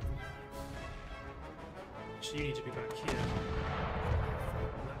 So you need to be back here.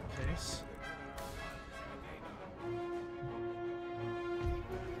 In that case.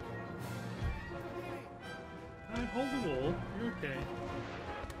 Hold the wall, you're okay.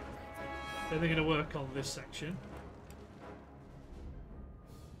 Then they're going to work on this section.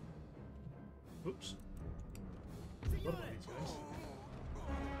 Oops. What about these guys?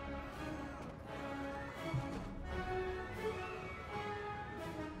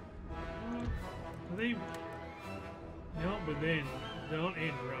 Are they aren't within, they aren't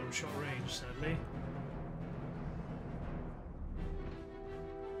in round shot range, sadly.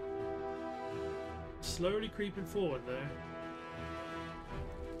 Slowly creeping forward there.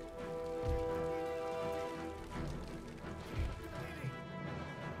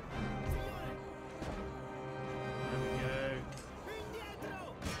 There we go.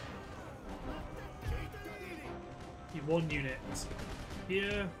 Keep one unit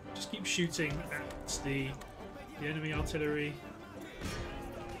here. Just keep shooting at the enemy artillery.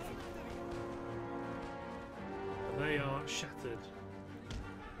 They are shattered.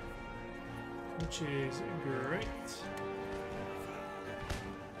 Which is great.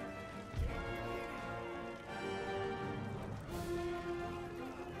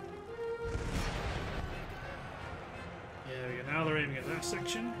 Yeah, we go. Now they're aiming at that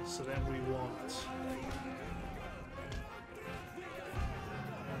section, so then we want so.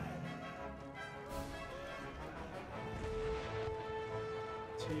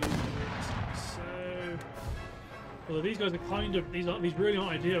 Although these guys are kind of these really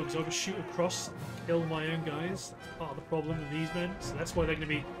aren't ideal because I'll just shoot across and kill my own guys. That's part of the problem with these men. So that's why they're gonna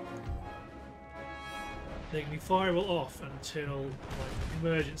be firewall off until like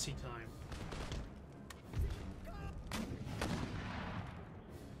emergency time.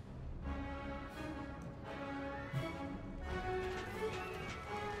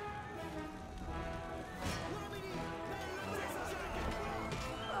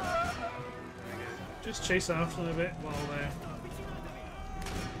 Just chase after them a bit while they're...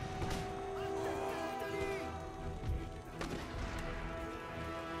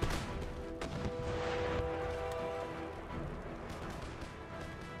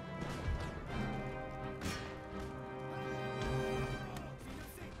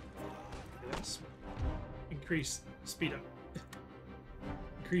 Let's increase speed up.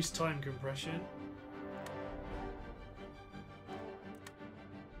 Increase time compression.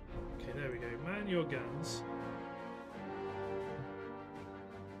 There we go. Man your guns.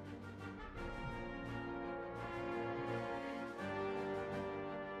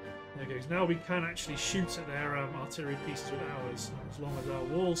 There goes. Now we can actually shoot at their artillery pieces with ours, as long as our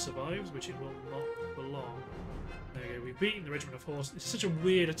wall survives, which it will not for long. There we go. We've beaten the regiment of horse. It's such a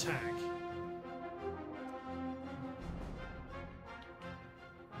weird attack.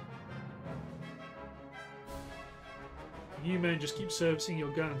 You men just keep servicing your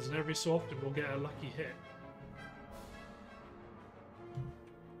guns, and every so often we'll get a lucky hit.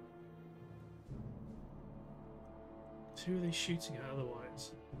 Who are they shooting at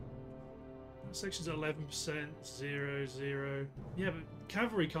otherwise? That section's at 11%, 0, 0. Yeah, but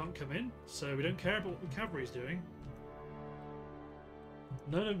cavalry can't come in, so we don't care about what the cavalry's doing.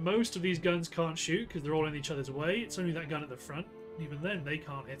 Most of these guns can't shoot because they're all in each other's way. It's only that gun at the front. Even then, they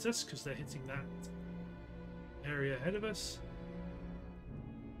can't hit us because they're hitting that area ahead of us.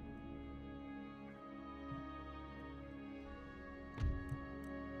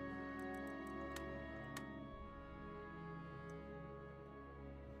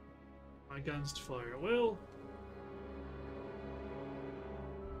 My guns to fire at will.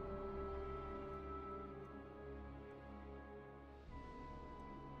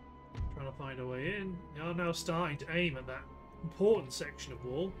 Trying to find a way in. They are now starting to aim at that important section of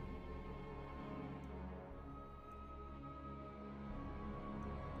wall.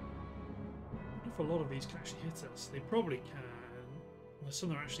 I wonder if a lot of these can actually hit us. They probably can. Well,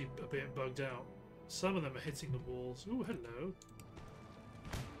 some are actually a bit bugged out. Some of them are hitting the walls. Oh, hello.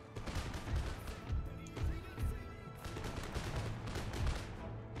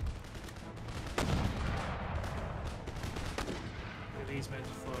 These men to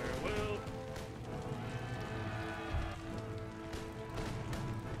fire well.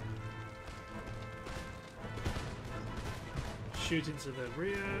 Shoot into the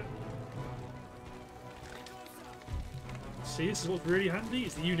rear. See, this is what's really handy,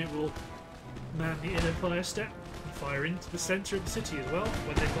 is the unit will man the inner fire step and fire into the centre of the city as well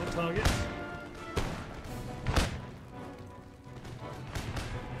when they've got targets.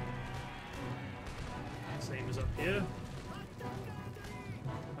 Same as up here.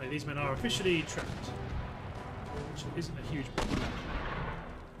 These men are officially trapped, which isn't a huge problem.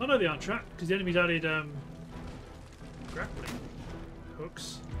 Oh no, they aren't trapped because the enemy's added grappling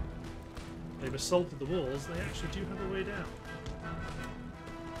hooks. They've assaulted the walls. They actually do have a way down.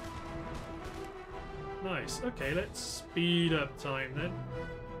 Nice. Okay, let's speed up time then.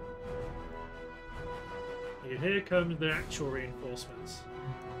 Okay, here comes the actual reinforcements.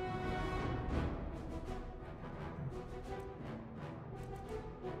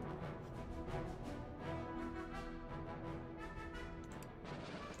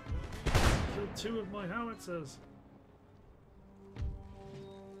 Two of my howitzers.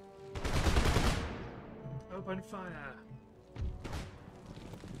 Open fire.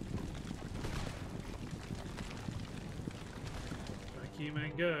 Back you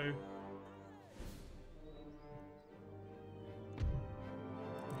men go.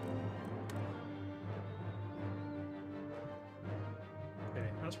 Okay,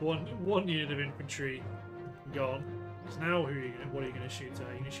 that's one unit of infantry gone. So now what are you going to shoot at?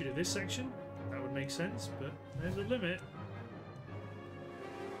 Are you going to shoot at this section? That would make sense, but there's a limit.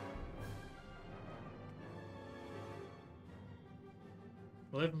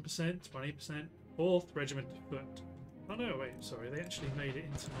 %, 20%, 4th Regiment Foot. Oh no, wait, sorry, they actually made it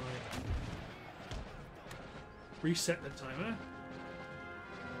into my... Reset the timer.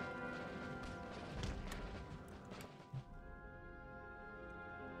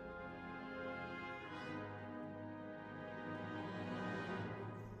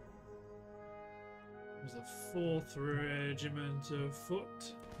 There's the 4th Regiment of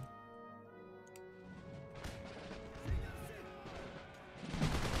Foot.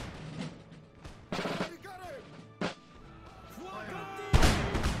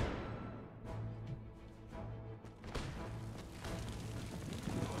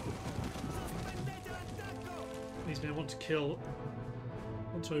 These men want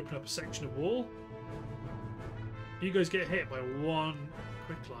to open up a section of wall. You guys get hit by one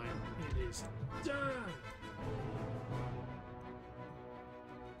quick line. It is done.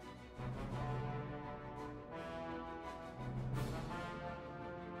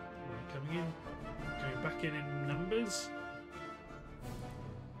 Coming in, going back in numbers.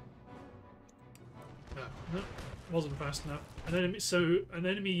 No, wasn't fast enough. An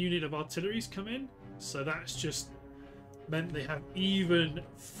enemy unit of artillery's come in, so that's just meant they have even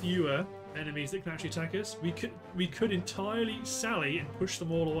fewer enemies that can actually attack us. We could entirely sally and push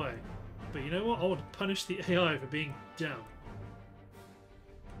them all away. But you know what? I want to punish the AI for being down.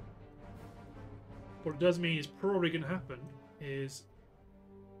 What it does mean is probably going to happen is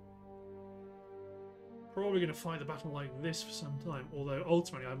probably going to fight the battle like this for some time. Although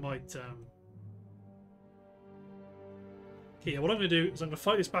ultimately I might. Okay, what I'm going to do is I'm going to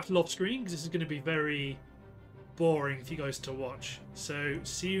fight this battle off screen because this is going to be very boring for you guys to watch. So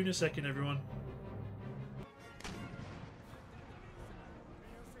see you in a second, everyone.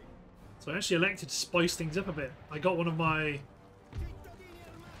 So I actually elected to spice things up a bit. I got one of my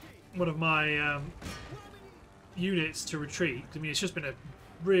units to retreat. I mean, it's just been a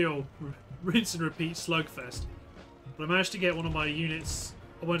real rinse and repeat slugfest. But I managed to get one of my units.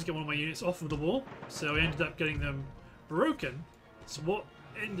 I wanted to get one of my units off of the wall, so I ended up getting them broken. So what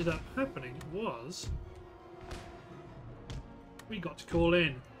ended up happening was we got to call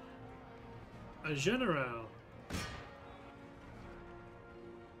in a general.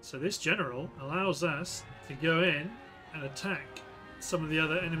 So this general allows us to go in and attack some of the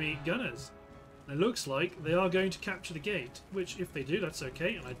other enemy gunners. And it looks like they are going to capture the gate, which if they do, that's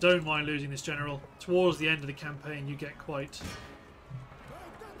okay. And I don't mind losing this general. Towards the end of the campaign, you get quite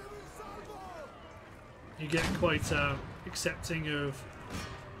accepting of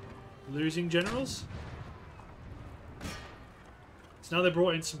losing generals. So now they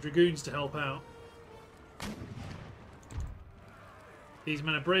brought in some dragoons to help out. These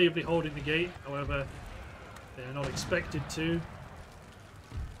men are bravely holding the gate, however, they are not expected to.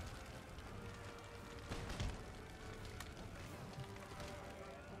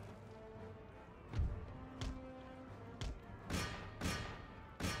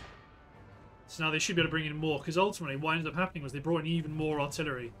 So now they should be able to bring in more, because ultimately what ended up happening was they brought in even more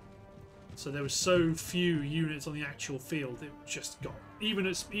artillery. So there were so few units on the actual field, it just got, even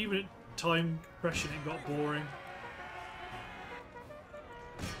at time compression, it got boring.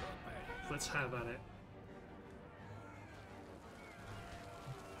 Let's have at it.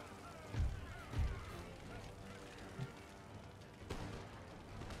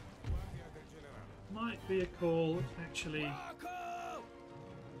 Might be a call, actually. Yeah,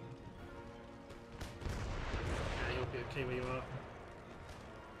 you'll be okay where you are.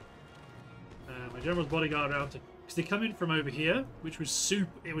 My general's bodyguard out because they come in from over here, which was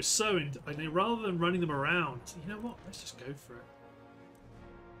super. It was so, and rather than running them around, you know what? Let's just go for it.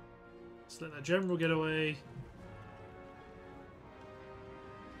 Let's let that general get away.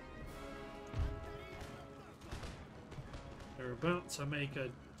 They're about to make a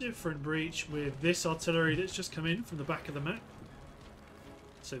different breach with this artillery that's just come in from the back of the map.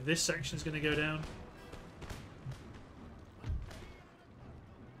 So this section is going to go down.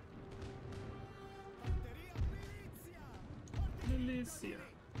 Militia.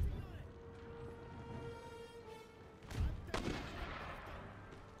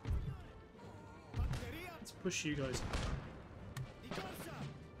 Let's push you guys.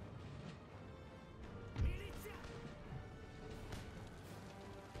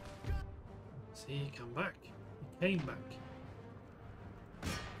 See, come back. He came back.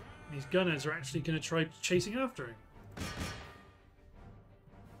 These gunners are actually going to try chasing after him.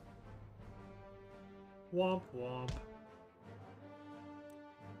 Womp womp.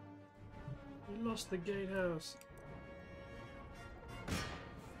 We lost the gatehouse.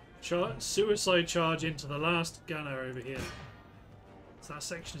 Suicide charge into the last gunner over here. Is that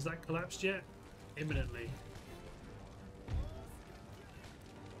section, has that collapsed yet? Imminently.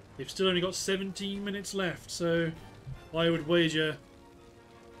 We've still only got 17 minutes left, so I would wager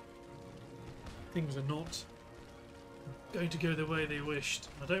things are not going to go the way they wished.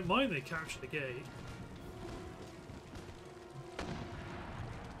 I don't mind they capture the gate.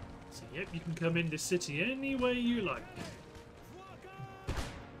 So yep, you can come in this city any way you like.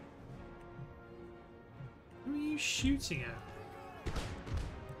 Who are you shooting at?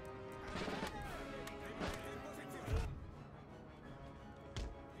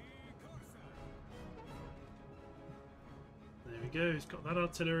 There we go, he's got that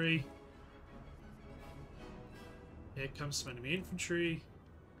artillery. Here comes some enemy infantry.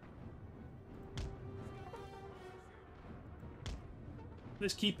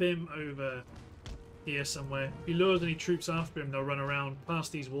 Let's keep him over here somewhere. If he lures any troops after him, they'll run around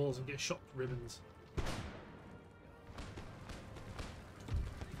past these walls and get shot to ribbons.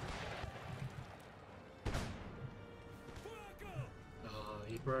 Ah,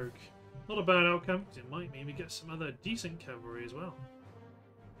 he broke. Not a bad outcome, because it might mean we get some other decent cavalry as well.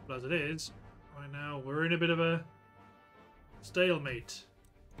 But as it is, right now we're in a bit of a stalemate.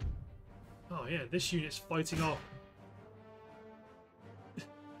 Oh yeah, this unit's fighting off.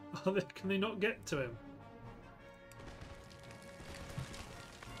 Can they not get to him?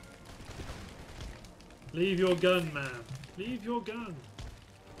 Leave your gun, man. Leave your gun.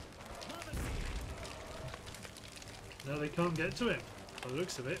 No, they can't get to him. By the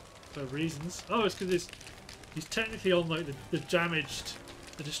looks of it, for reasons. Oh, it's because he's technically on like the damaged,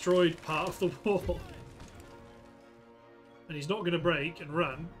 the destroyed part of the wall. And he's not going to break and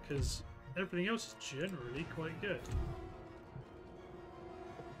run because everything else is generally quite good.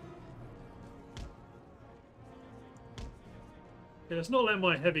 Okay, let's not let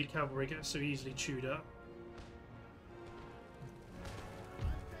my heavy cavalry get so easily chewed up.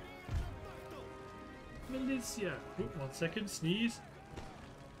 Militia. Ooh, 1 second, sneeze.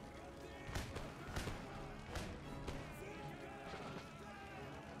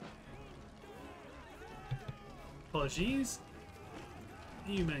 Apologies.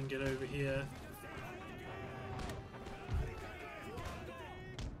 You men get over here.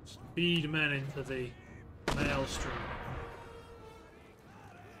 Speed men into the maelstrom.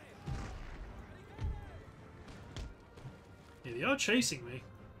 Yeah, they are chasing me.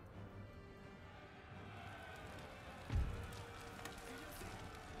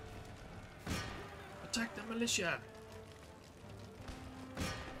 Attack the militia!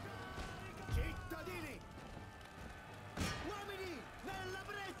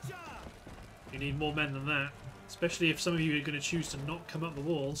 You need more men than that, especially if some of you are going to choose to not come up the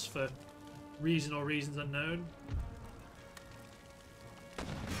walls for reason or reasons unknown.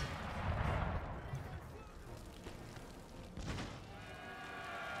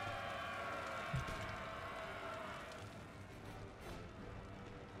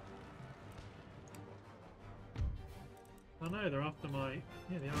 Oh no, they're after my...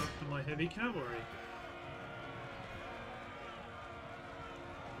 yeah, they are after my heavy cavalry.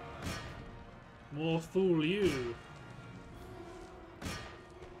 More fool you.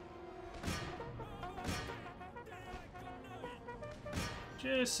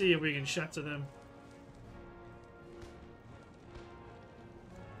 Just see if we can shatter them.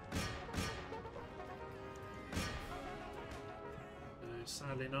 No,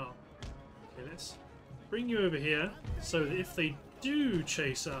 sadly not. Okay, let's bring you over here so that if they do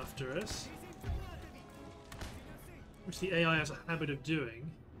chase after us, which the AI has a habit of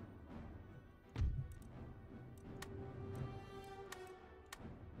doing,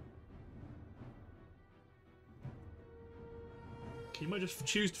 you might just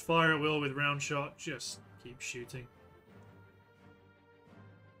choose to fire at will with round shot, just keep shooting.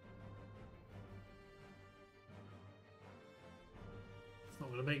 It's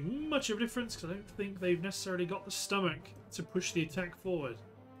not going to make much of a difference because I don't think they've necessarily got the stomach to push the attack forward.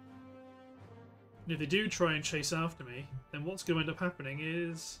 And if they do try and chase after me, then what's going to end up happening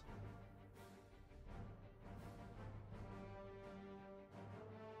is...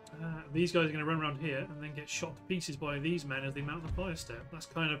 these guys are going to run around here and then get shot to pieces by these men as they mount the fire step. That's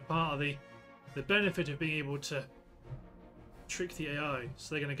kind of part of the benefit of being able to trick the AI.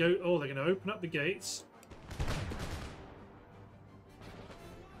 So they're going to go... oh, they're going to open up the gates.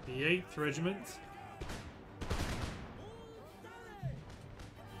 The 8th Regiment.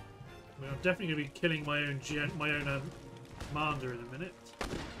 I mean, I'm definitely going to be killing my own commander in a minute.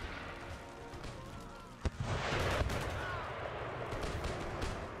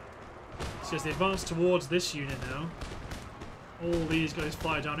 So as they advance towards this unit now, all these guys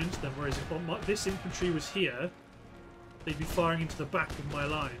fire down into them, whereas if this infantry was here, they'd be firing into the back of my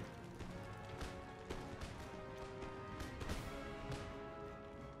line.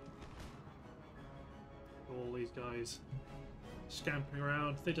 All these guys scampering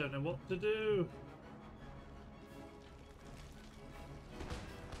around, they don't know what to do.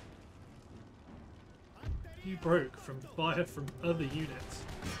 You broke from fire from other units.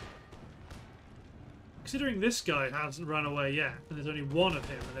 Considering this guy hasn't run away yet, and there's only one of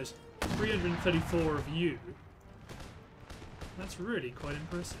him, and there's 334 of you, that's really quite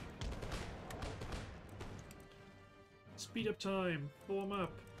impressive. Speed up time, form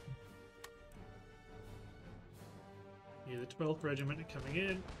up. Yeah, the 12th Regiment are coming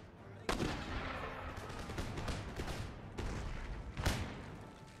in.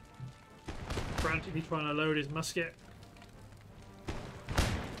 Frantically trying to load his musket.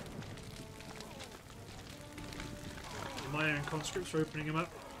 My own conscripts are opening him up,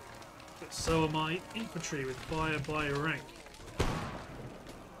 but so are my infantry with fire by rank.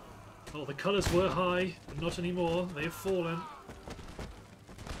 Oh, the colours were high, but not anymore. They have fallen.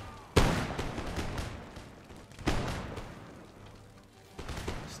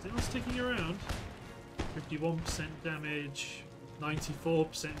 Still sticking around. 51% damage,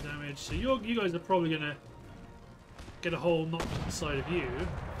 94% damage. So you guys are probably going to get a hole knocked inside of you.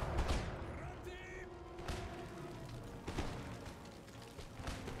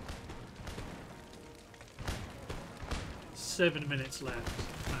 7 minutes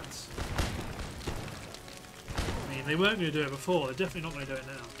left. That's... I mean, they weren't going to do it before. They're definitely not going to do it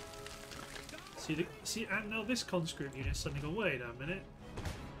now. See, and now this conscript unit's suddenly gone, wait a minute.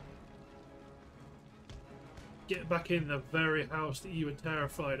 Get back in the very house that you were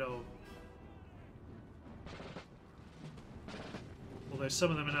terrified of. Although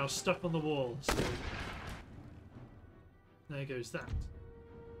some of them are now stuck on the wall. So there goes that.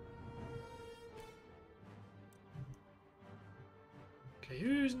 Okay,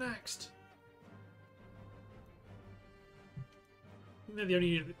 who's next? I think they're the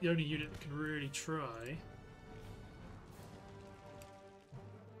only unit that can really try.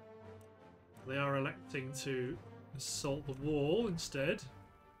 They are electing to Assault the wall instead.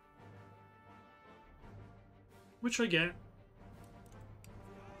 Which I get.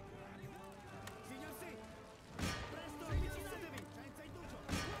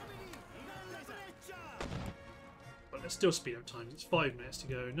 But let's still speed up times. It's 5 minutes to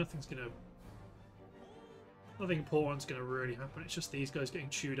go. Nothing important's gonna really happen. It's just these guys getting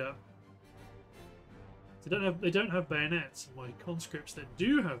chewed up. They don't have bayonets. My conscripts that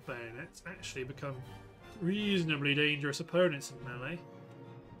do have bayonets actually become reasonably dangerous opponents in melee.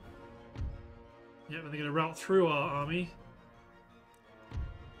 Yep, and they're going to rout through our army.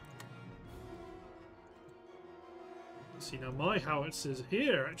 See, now my howitzers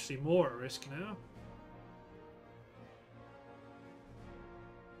here are actually more at risk now.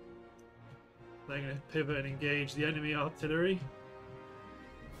 They're going to pivot and engage the enemy artillery.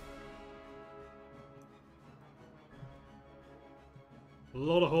 A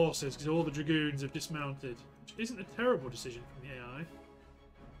lot of horses because all the dragoons have dismounted, which isn't a terrible decision from the AI.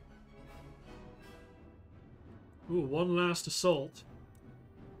 Ooh, one last assault.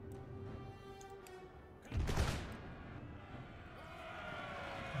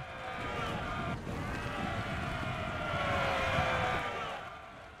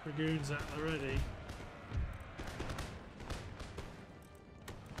 Dragoons at the ready.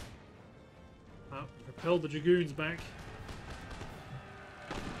 Oh, repelled the dragoons back.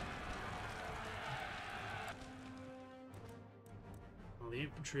 Well, the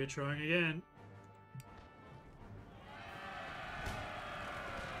infantry are trying again.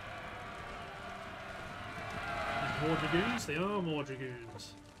 More dragoons? They are more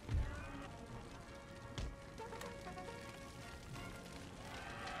dragoons.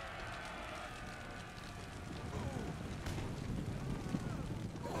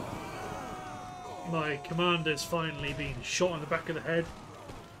 My commander's finally been shot in the back of the head.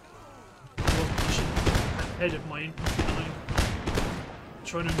 Ahead of my infantry line.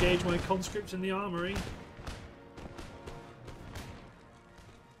 Trying to engage my conscripts in the armory.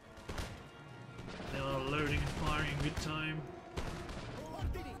 They are loading and firing in good time.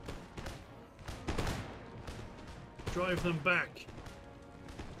 Drive them back.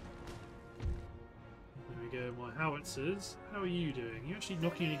 There we go, my howitzers. How are you doing? You actually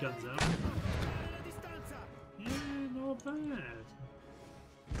knocking any guns out? Yeah, not bad.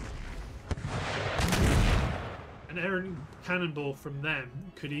 An errant cannonball from them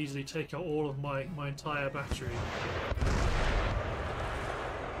could easily take out all of my entire battery.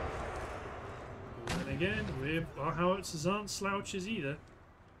 And again, our howitzers aren't slouches either.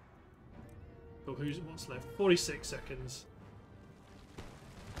 But what's left? 46 seconds.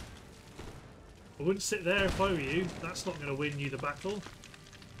 I wouldn't sit there if I were you. That's not going to win you the battle.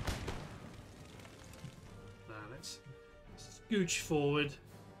 Now let's scooch forward.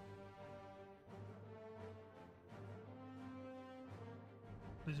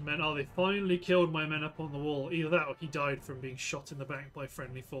 These men, oh, they finally killed my men up on the wall. Either that or he died from being shot in the back by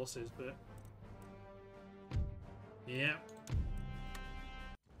friendly forces, but... yeah.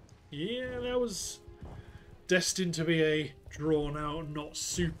 Yeah, that was destined to be a drawn-out, not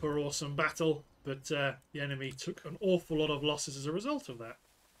super awesome battle, but the enemy took an awful lot of losses as a result of that.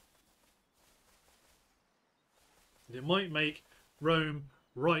 It might make Rome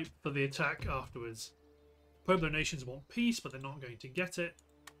ripe for the attack afterwards. Pueblo nations want peace, but they're not going to get it.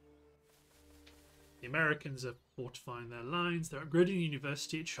 The Americans are fortifying their lines. They're upgrading the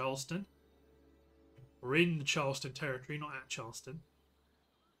university at Charleston. We're in the Charleston territory, not at Charleston.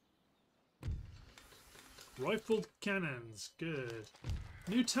 Rifled cannons, good.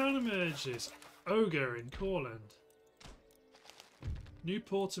 New town emerges, Ogre in Courland. New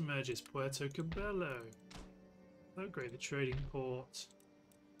port emerges, Puerto Cabello. Upgrade the trading port.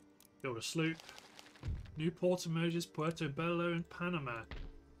 Build a sloop. New port emerges, Puerto Bello in Panama.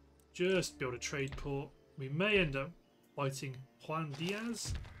 Just build a trade port. We may end up fighting Juan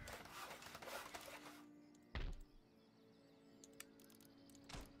Diaz.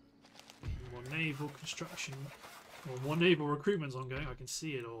 More naval construction. Well, more naval recruitment's ongoing. I can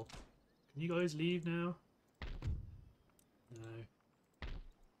see it all. Can you guys leave now? No.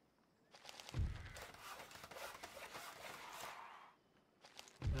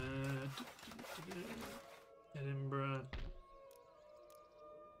 Edinburgh.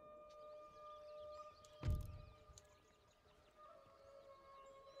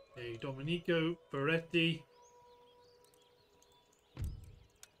 Okay, Domenico Ferretti.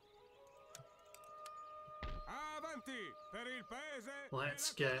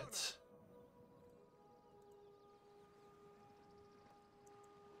 Let's get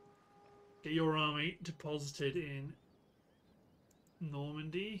your army deposited in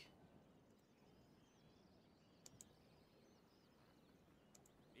Normandy.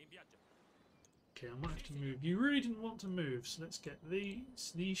 Okay, I might have to move. You really didn't want to move, so let's get these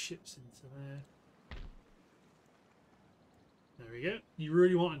ships into there. There we go. You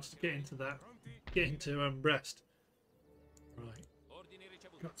really wanted to get into that, get into Brest. Right.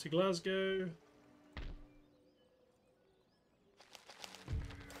 Got to Glasgow.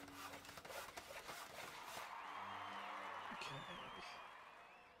 Okay.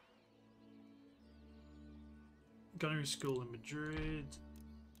 Gunnery School in Madrid.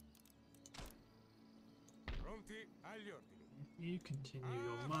 You continue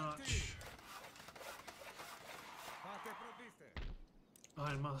your march.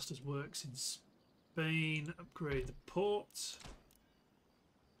 Ironmaster's works in Spain. Upgrade the port.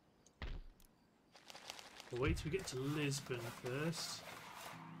 We'll wait till we get to Lisbon first.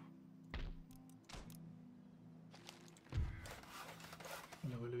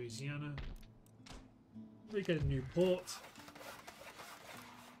 Lower Louisiana. We get a new port.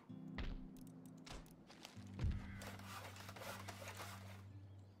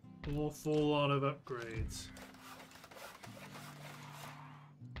 Awful lot of upgrades.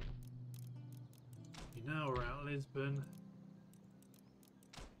 Now we're out Lisbon.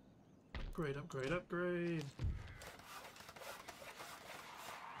 Upgrade, upgrade, upgrade.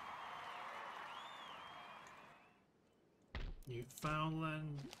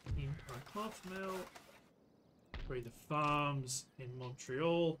 Newfoundland, Empire Cloth Mill. Upgrade the farms in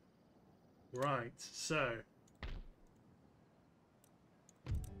Montreal. Right, so.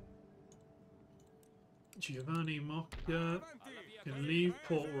 Giovanni Mocca can leave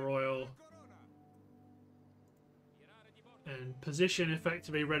Port Royal and position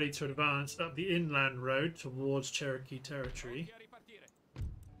effectively ready to advance up the inland road towards Cherokee territory.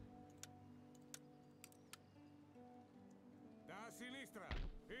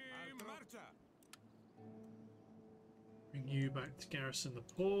 Bring you back to garrison the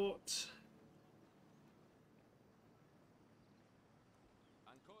port.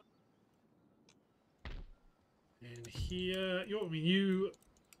 And here,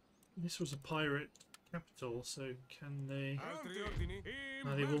 this was a pirate capital, so can they?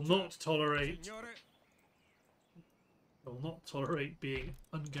 They will not tolerate. They will not tolerate being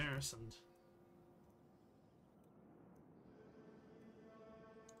ungarrisoned.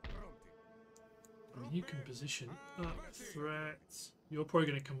 I mean, you can position up threats. You're probably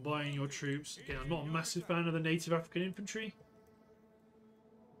going to combine your troops. Again, I'm not a massive fan of the native African infantry.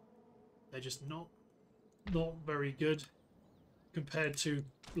 They're just not very good compared to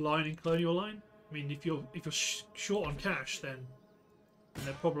line and colonial line. I mean, if you're short on cash, then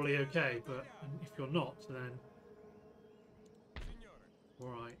they're probably okay. But if you're not, then all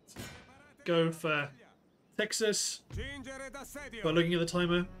right. Go for Texas. By looking at the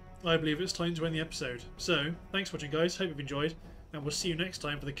timer, I believe it's time to end the episode. So, thanks for watching, guys. Hope you've enjoyed, and we'll see you next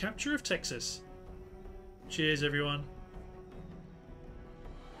time for the capture of Texas. Cheers, everyone.